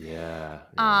territory. Right. Yeah.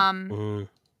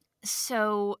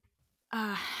 So,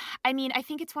 I mean, I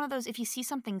think it's one of those, if you see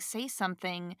something, say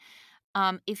something.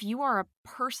 If you are a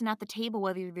person at the table,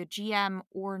 whether you're the GM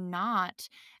or not,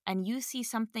 and you see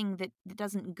something that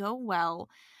doesn't go well,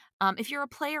 if you're a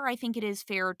player, I think it is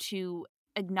fair to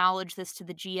acknowledge this to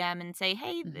the GM and say,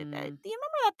 hey, do you remember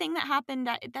that thing that happened?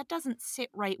 That doesn't sit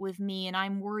right with me, and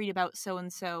I'm worried about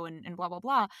so-and-so and blah, blah,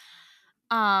 blah.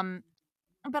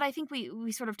 But I think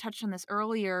we sort of touched on this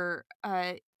earlier.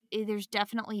 There's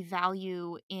definitely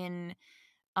value in,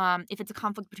 if it's a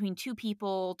conflict between two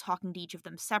people, talking to each of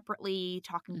them separately,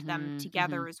 talking to them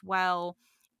together as well.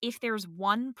 If there's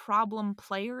one problem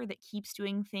player that keeps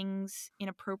doing things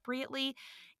inappropriately,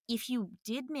 if you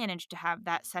did manage to have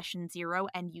that session 0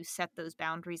 and you set those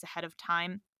boundaries ahead of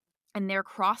time and they're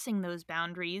crossing those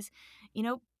boundaries,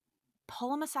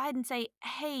 pull them aside and say,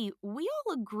 hey, we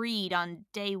all agreed on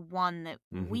day 1 that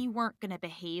we weren't going to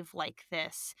behave like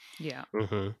this. Yeah.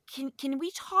 Can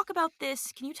we talk about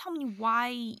this? Can you tell me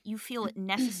why you feel it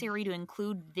necessary to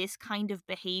include this kind of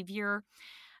behavior?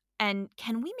 And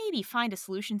can we maybe find a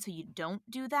solution so you don't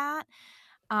do that?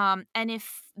 And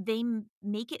if they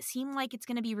make it seem like it's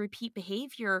going to be repeat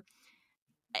behavior,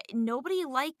 nobody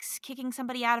likes kicking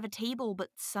somebody out of a table, but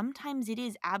sometimes it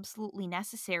is absolutely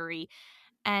necessary.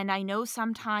 And I know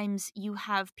sometimes you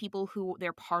have people who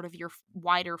they're part of your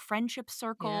wider friendship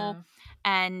circle,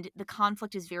 and the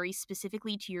conflict is very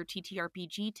specifically to your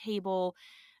TTRPG table,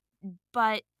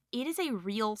 but it is a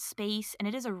real space, and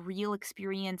it is a real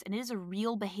experience, and it is a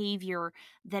real behavior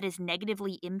that is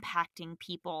negatively impacting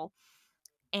people.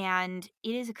 And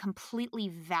it is a completely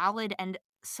valid and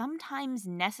sometimes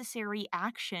necessary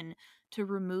action to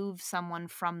remove someone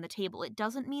from the table. It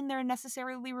doesn't mean they're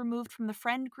necessarily removed from the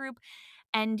friend group,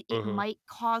 and it might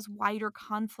cause wider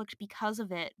conflict because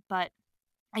of it. But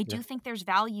I do think there's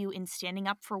value in standing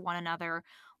up for one another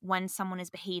when someone is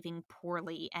behaving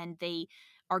poorly and they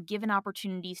are given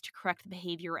opportunities to correct the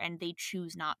behavior and they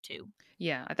choose not to.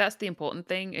 Yeah, that's the important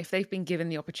thing. If they've been given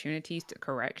the opportunities to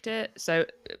correct it, so,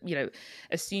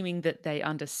 assuming that they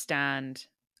understand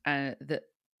that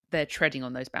they're treading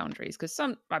on those boundaries, because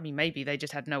maybe they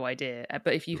just had no idea.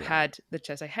 But if you've had the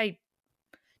chance say, hey,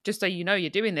 just so you know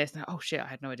you're doing this, and, oh shit, I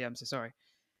had no idea, I'm so sorry.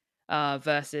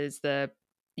 Versus the,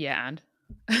 and.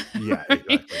 Yeah,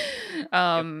 exactly.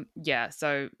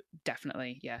 So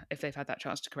definitely, if they've had that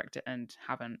chance to correct it and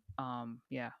haven't, out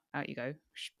you go.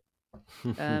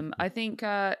 I think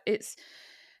I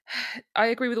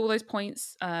agree with all those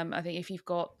points. I think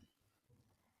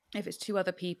if it's 2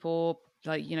 other people,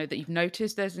 like, that you've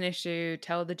noticed there's an issue,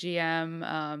 tell the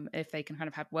GM. If they can kind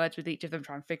of have words with each of them,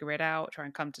 try and figure it out, try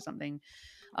and come to something,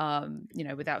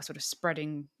 without sort of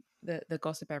spreading the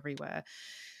gossip everywhere.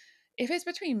 If it's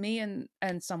between me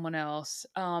and someone else,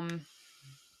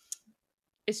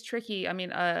 it's tricky. I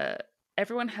mean,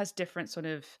 everyone has different sort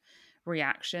of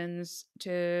reactions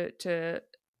to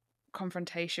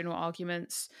confrontational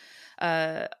arguments,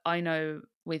 I know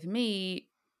with me,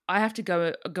 I have to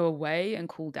go away and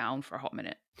cool down for a hot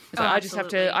minute. So I just have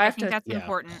absolutely. to, I have think to that's Yeah.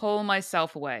 important. pull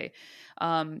myself away.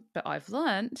 But I've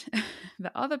learned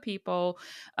that other people,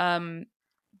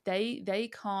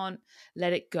 they can't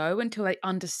let it go until they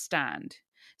understand.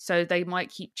 So they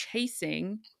might keep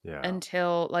chasing Yeah.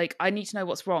 until, like, I need to know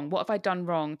what's wrong. What have I done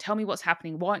wrong? Tell me what's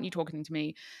happening. Why aren't you talking to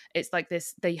me? It's like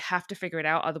this. They have to figure it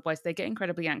out. Otherwise, they get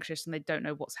incredibly anxious and they don't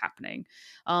know what's happening.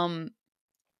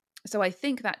 So I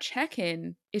think that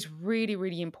check-in is really,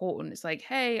 really important. It's like,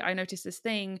 hey, I noticed this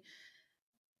thing.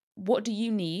 What do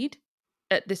you need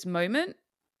at this moment?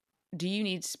 Do you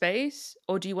need space,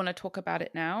 or do you want to talk about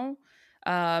it now?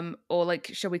 Or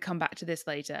like, shall we come back to this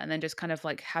later? And then just kind of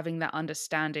like having that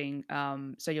understanding,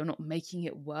 so you're not making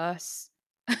it worse.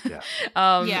 Yeah.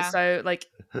 Yeah. So like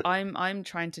I'm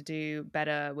trying to do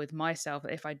better with myself.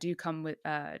 If I do come with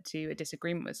to a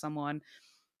disagreement with someone,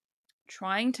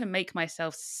 trying to make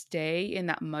myself stay in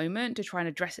that moment to try and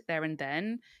address it there and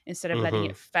then, instead of letting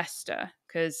it fester,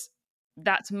 because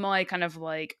that's my kind of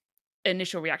like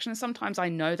initial reaction. Sometimes I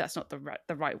know that's not the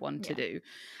right one to do.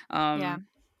 Yeah.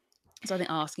 So I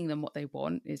think asking them what they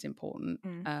want is important.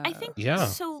 I think Yeah.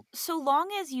 so long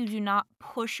as you do not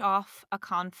push off a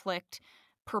conflict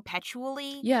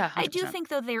perpetually. Yeah, 100%. I do think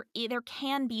though there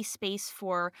can be space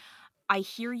for, I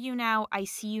hear you now, I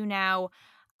see you now.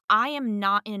 I am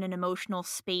not in an emotional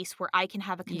space where I can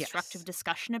have a constructive Yes.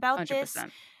 discussion about this.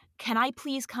 100%. Can I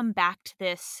please come back to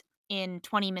this in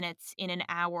 20 minutes, in an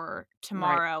hour,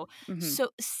 tomorrow? Mhm.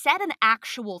 So set an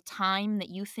actual time that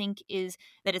you think is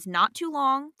not too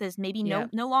long. There's maybe no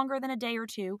longer than a day or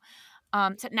two.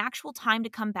 Set an actual time to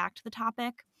come back to the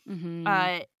topic,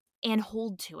 and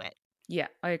hold to it. Yeah,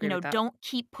 I agree with that. Don't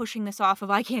keep pushing this off of,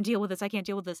 I can't deal with this, I can't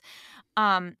deal with this.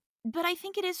 But I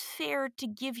think it is fair to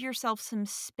give yourself some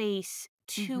space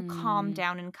to calm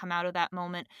down and come out of that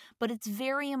moment. But it's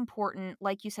very important,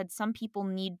 like you said, some people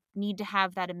need to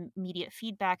have that immediate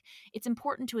feedback. It's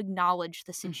important to acknowledge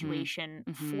the situation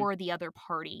for the other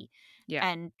party,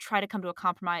 and try to come to a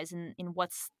compromise in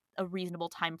what's a reasonable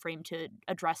time frame to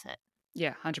address it.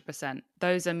 Yeah, 100%.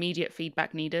 Those immediate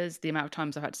feedback needers, the amount of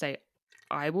times I've had to say,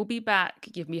 I will be back,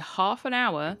 give me half an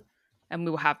hour, and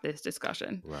we will have this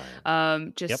discussion.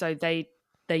 Right. Just so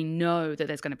they know that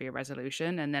there's going to be a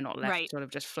resolution and they're not left sort of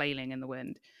just flailing in the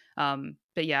wind.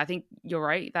 But yeah, I think you're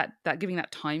right. That giving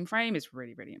that time frame is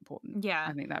really, really important. Yeah.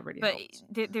 I think that really But helps.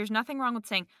 there's nothing wrong with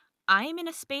saying, I'm in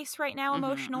a space right now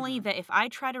emotionally that if I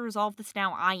try to resolve this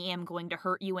now, I am going to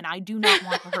hurt you, and I do not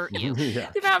want to hurt you.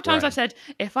 Yeah. The amount of times Right. I've said,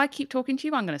 if I keep talking to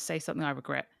you, I'm going to say something I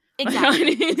regret.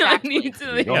 Exactly. I need to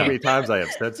You leave. know how many times I have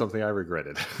said something I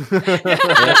regretted.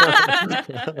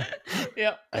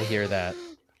 Yep. I hear that.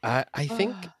 I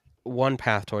think one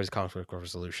path towards conflict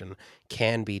resolution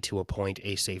can be to appoint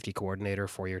a safety coordinator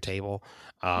for your table.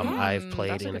 I've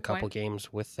played that's a in a good couple point.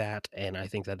 games with that, and I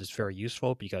think that is very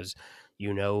useful because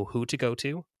you know who to go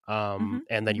to.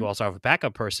 And then you also have a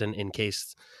backup person in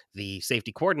case the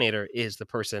safety coordinator is the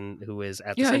person who is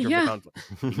at the center of the conflict.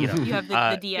 You know, You have the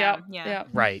DM. Yeah.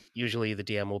 right. Usually the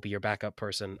DM will be your backup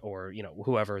person, or, you know,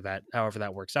 however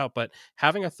that works out. But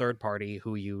having a third party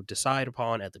who you decide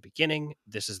upon at the beginning,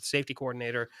 this is the safety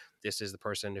coordinator, this is the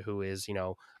person who is, you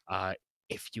know,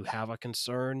 if you have a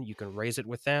concern, you can raise it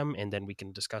with them and then we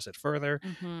can discuss it further.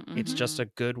 It's just a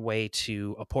good way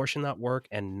to apportion that work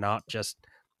and not just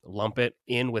lump it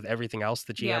in with everything else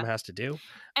the GM has to do.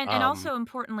 And also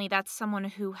importantly, that's someone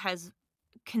who has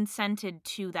consented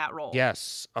to that role.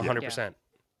 Yes, 100%.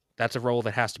 That's a role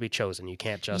that has to be chosen. You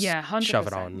can't just shove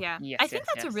it on. Yeah. Yes, I think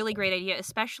that's a really great idea,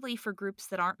 especially for groups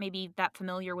that aren't maybe that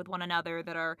familiar with one another,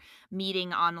 that are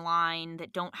meeting online,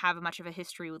 that don't have much of a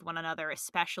history with one another,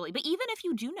 especially. But even if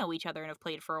you do know each other and have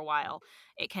played for a while,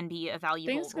 it can be a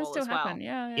valuable Things can role still as well. happen.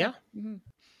 Yeah. Yeah.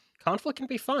 Conflict can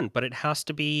be fun, but it has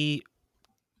to be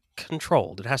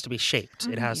controlled. It has to be shaped.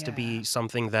 It has to be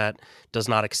something that does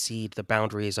not exceed the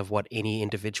boundaries of what any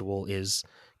individual is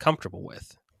comfortable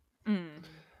with.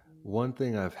 One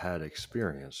thing I've had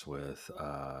experience with,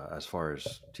 as far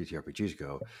as TTRPGs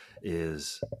go,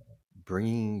 is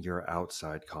bringing your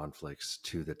outside conflicts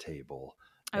to the table,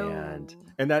 and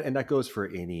that goes for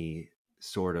any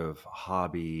sort of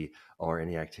hobby or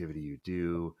any activity you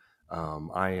do.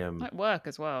 I am Like work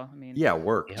as well. I mean,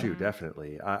 work too,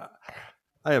 definitely.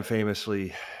 I am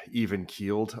famously even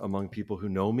keeled among people who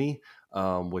know me,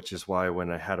 which is why when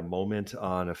I had a moment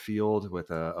on a field with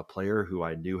a player who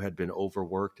I knew had been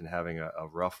overworked and having a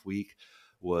rough week,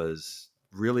 was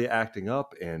really acting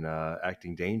up and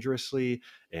acting dangerously.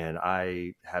 And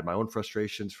I had my own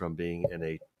frustrations from being in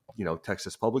a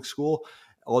Texas public school.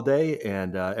 all day,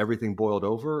 and everything boiled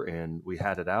over, and we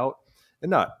had it out.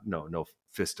 And no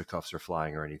fisticuffs are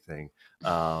flying or anything,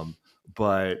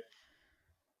 but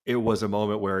it was a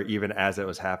moment where even as it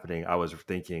was happening, I was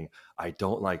thinking, I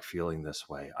don't like feeling this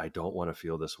way. I don't want to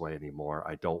feel this way anymore.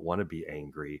 I don't want to be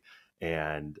angry,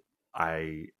 and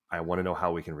I want to know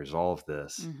how we can resolve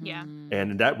this. Yeah.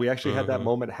 And that we actually had that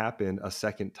moment happen a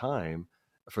second time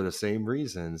for the same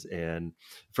reasons. And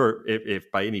for if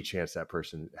by any chance that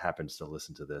person happens to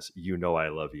listen to this, I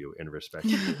love you and respect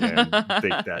you and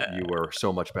think that you were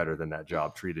so much better than that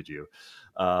job treated you.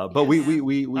 But Yes.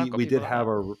 we did like have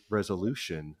that. a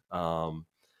resolution, and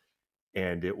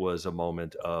it was a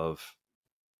moment of,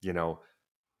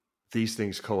 these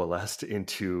things coalesced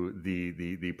into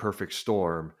the perfect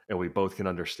storm, and we both can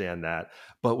understand that.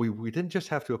 But we didn't just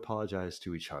have to apologize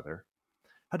to each other.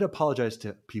 I had to apologize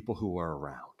to people who were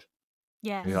around.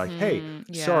 Yes. And you're like, hey,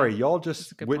 Yeah. sorry, y'all That's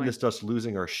just a good witnessed us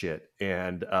losing our shit.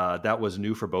 And that was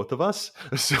new for both of us.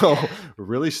 So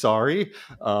really sorry.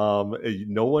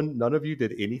 None of you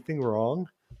did anything wrong.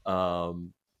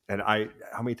 And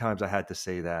how many times I had to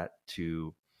say that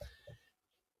to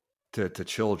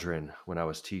children when I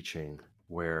was teaching,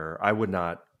 where I would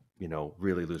not,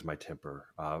 really lose my temper.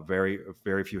 Very,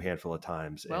 very few handful of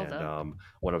times. Well and done.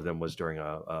 one of them was during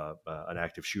an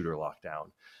active shooter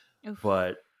lockdown. Oof.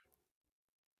 But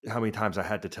how many times I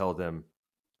had to tell them,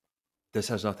 this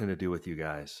has nothing to do with you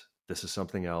guys. This is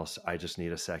something else. I just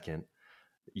need a second.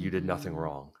 You did nothing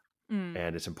wrong.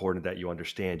 And it's important that you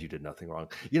understand you did nothing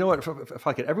wrong. You know what? If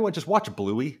I could, everyone just watch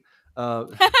Bluey.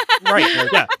 Right.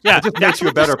 Yeah. It just makes you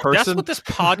a better person. That's what this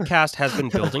podcast has been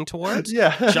building towards.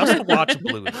 Yeah. Just watch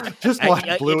Bluey. Just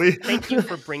watch Bluey. Thank you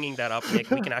for bringing that up, Nick.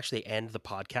 We can actually end the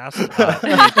podcast.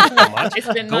 Thank you so much.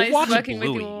 It's been Go nice watch working with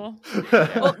Bluey. you all.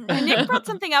 Well, Nick brought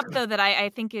something up though that I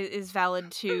think is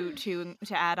valid to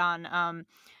add on.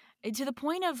 To the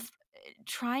point of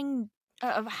trying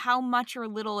of how much or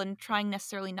little, and trying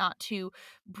necessarily not to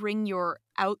bring your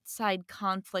outside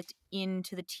conflict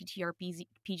into the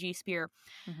TTRPG sphere.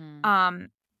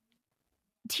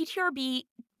 TTRPG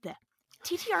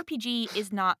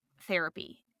is not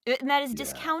therapy. And that is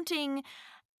discounting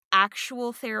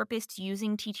actual therapists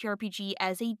using TTRPG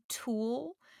as a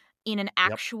tool in an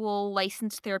actual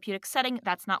licensed therapeutic setting.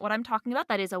 That's not what I'm talking about.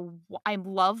 I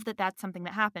love that that's something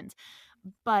that happens.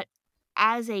 But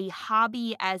as a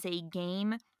hobby, as a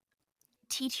game,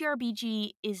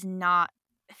 TTRPG is not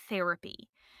therapy.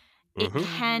 It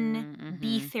can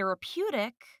be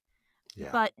therapeutic,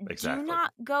 but exactly. do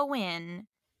not go in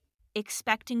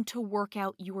expecting to work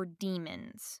out your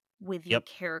demons with your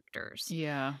characters.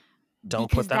 Yeah. Don't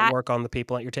Because put that work on the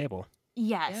people at your table.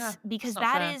 Yes, Yeah, because it's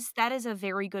not that is a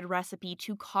very good recipe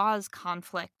to cause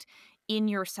conflict in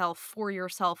yourself, for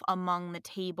yourself, among the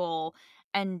table,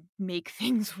 and make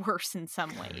things worse in some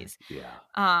ways. Yeah.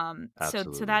 So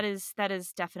Absolutely. that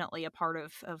is definitely a part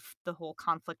of the whole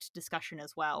conflict discussion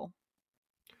as well.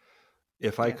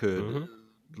 If I could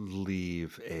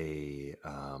leave a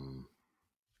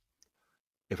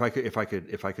if I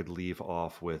could leave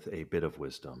off with a bit of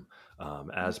wisdom,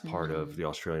 as part of the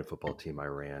Australian football team I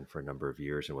ran for a number of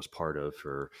years and was part of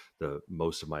for the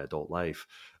most of my adult life,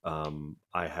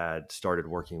 I had started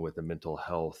working with a mental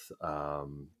health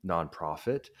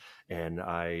nonprofit, and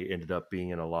I ended up being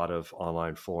in a lot of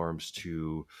online forums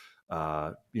to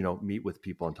meet with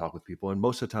people and talk with people. And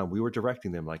most of the time we were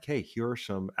directing them like, hey, here are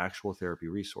some actual therapy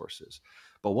resources.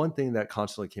 But one thing that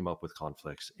constantly came up with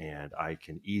conflicts, and I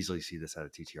can easily see this at a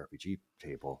TTRPG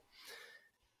table,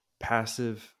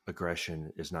 passive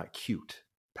aggression is not cute.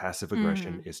 Passive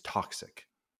aggression is toxic.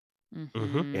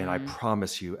 And I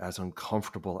promise you, as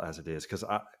uncomfortable as it is, because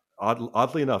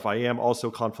oddly enough, I am also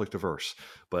conflict averse,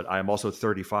 but I am also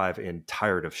 35 and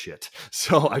tired of shit.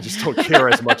 So I just don't care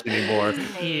as much anymore.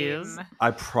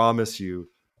 I promise you,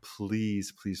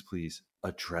 please, please, please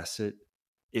address it.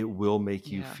 It will make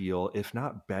you feel, if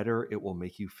not better, it will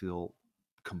make you feel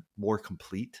more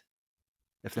complete.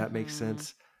 If that makes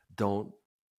sense. Don't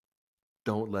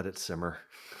let it simmer.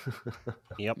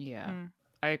 Yep. Yeah.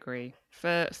 I agree.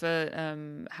 For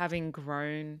having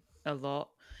grown a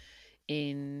lot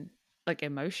in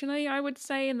emotionally, I would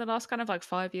say, in the last kind of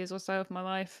 5 years or so of my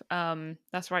life.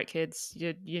 That's right, kids.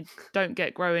 You don't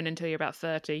get growing until you're about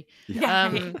 30.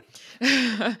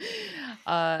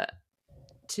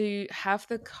 To have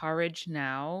the courage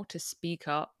now to speak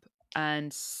up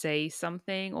and say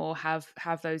something, or have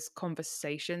those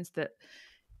conversations that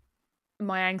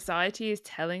my anxiety is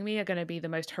telling me are going to be the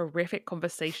most horrific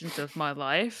conversations of my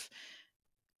life.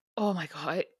 Oh my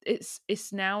god,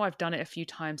 it's now I've done it a few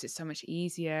times. It's so much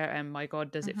easier, and my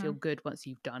god, does it feel good once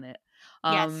you've done it?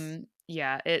 Yes.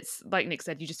 Yeah, it's like Nick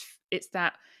said. It's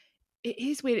that. It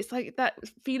is weird. It's like that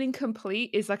feeling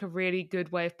complete is like a really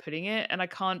good way of putting it, and I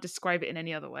can't describe it in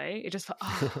any other way. It just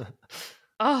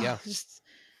Yeah. just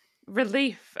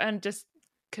relief and just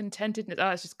contentedness. Oh,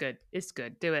 it's just good. It's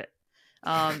good. Do it.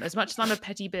 As much as I'm a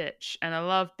petty bitch, and I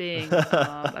love being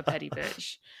a petty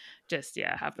bitch, just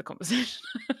have the conversation.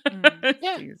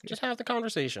 Yeah, just have the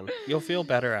conversation. You'll feel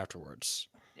better afterwards.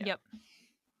 Yep.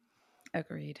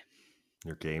 Agreed.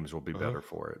 Your games will be better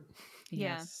for it.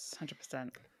 Yes,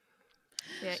 100%.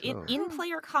 Yeah, So-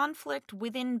 in-player conflict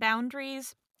within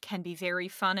boundaries can be very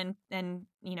fun and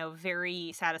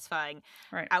very satisfying.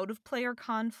 Right. Out-of-player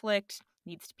conflict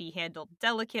needs to be handled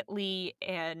delicately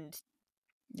and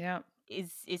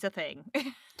is a thing.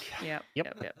 Yep.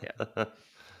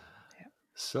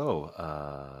 So,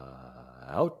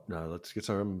 let's get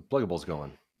some pluggables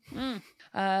going.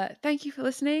 Thank you for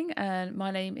listening, and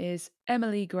my name is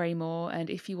Emily Graymore, and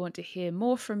if you want to hear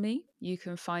more from me, you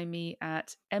can find me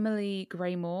at Emily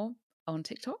Graymore on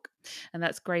TikTok, and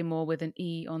that's Graymore with an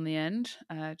E on the end,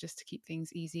 just to keep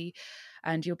things easy.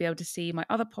 And you'll be able to see my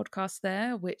other podcast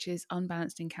there, which is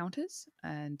Unbalanced Encounters,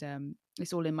 and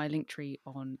it's all in my link tree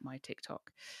on my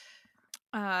TikTok.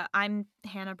 I'm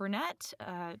Hanna Burnett.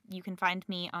 You can find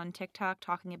me on TikTok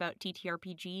talking about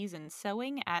TTRPGs and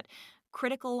sewing at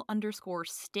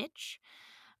critical_stitch.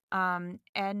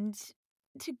 And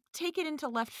to take it into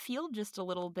left field just a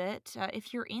little bit,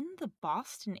 if you're in the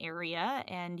Boston area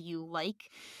and you like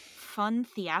fun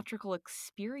theatrical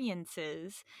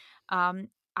experiences,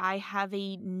 I have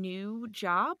a new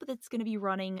job that's going to be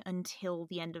running until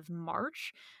the end of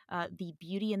March. The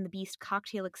Beauty and the Beast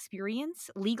cocktail experience,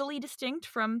 legally distinct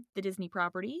from the Disney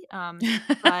property,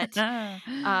 but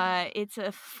it's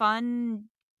a fun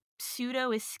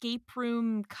pseudo escape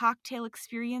room cocktail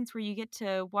experience where you get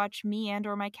to watch me and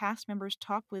or my cast members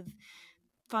talk with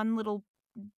fun little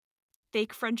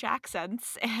fake French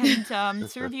accents and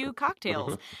serve you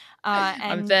cocktails.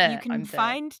 And you can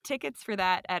find tickets for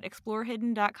that at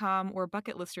explorehidden.com or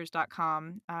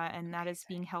bucketlisters.com. And that is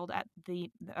being held at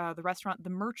the restaurant The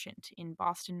Merchant in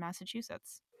Boston,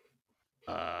 Massachusetts.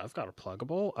 I've got a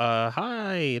pluggable.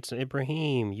 Hi, it's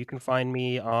Ibraheem. You can find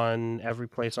me on every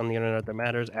place on the internet that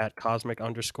matters at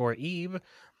cosmic_Eve.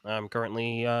 I'm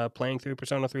currently playing through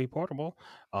Persona 3 Portable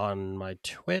on my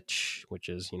Twitch, which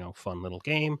is, fun little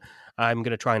game. I'm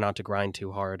going to try not to grind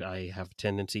too hard. I have a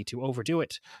tendency to overdo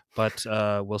it, but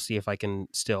we'll see if I can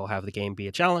still have the game be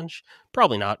a challenge.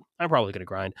 Probably not. I'm probably going to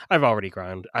grind. I've already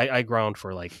ground. I ground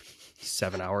for like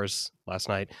 7 hours last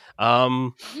night.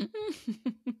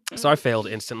 So I failed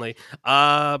instantly.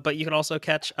 But you can also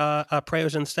catch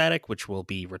Prayers in Static, which will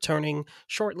be returning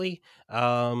shortly.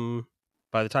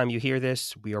 By the time you hear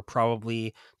this, we are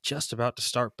probably just about to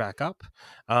start back up.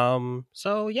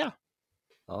 So yeah.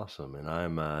 Awesome. And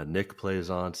I'm Nick Plays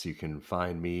On, so you can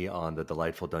find me on the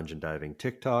Delightful Dungeon Diving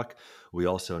TikTok. We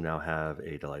also now have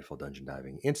a Delightful Dungeon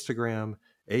Diving Instagram,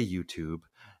 a YouTube,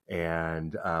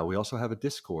 and we also have a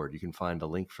Discord. You can find a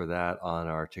link for that on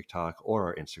our TikTok or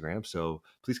our Instagram. So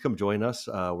please come join us.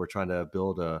 We're trying to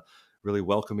build a really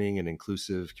welcoming and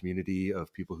inclusive community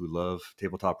of people who love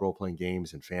tabletop role-playing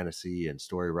games and fantasy and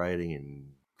story writing and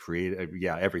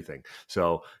everything.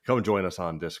 So come join us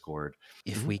on Discord.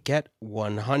 If we get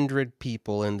 100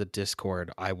 people in the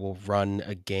Discord, I will run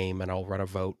a game and I'll run a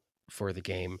vote for the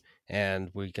game, and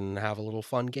we can have a little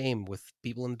fun game with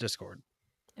people in the Discord.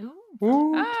 Ooh.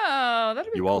 Oh,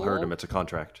 that'd be You cool. all heard him. It's a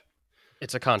contract.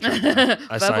 It's a contract.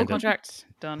 I signed contract.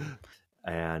 Done.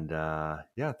 And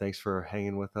thanks for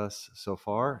hanging with us so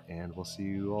far, and we'll see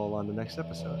you all on the next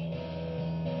episode.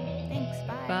 Thanks.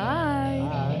 Bye.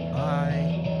 Bye.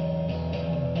 Bye.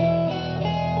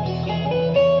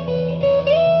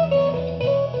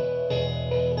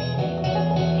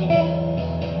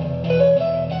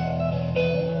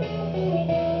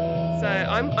 So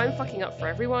I'm fucking up for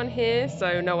everyone here,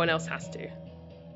 so no one else has to.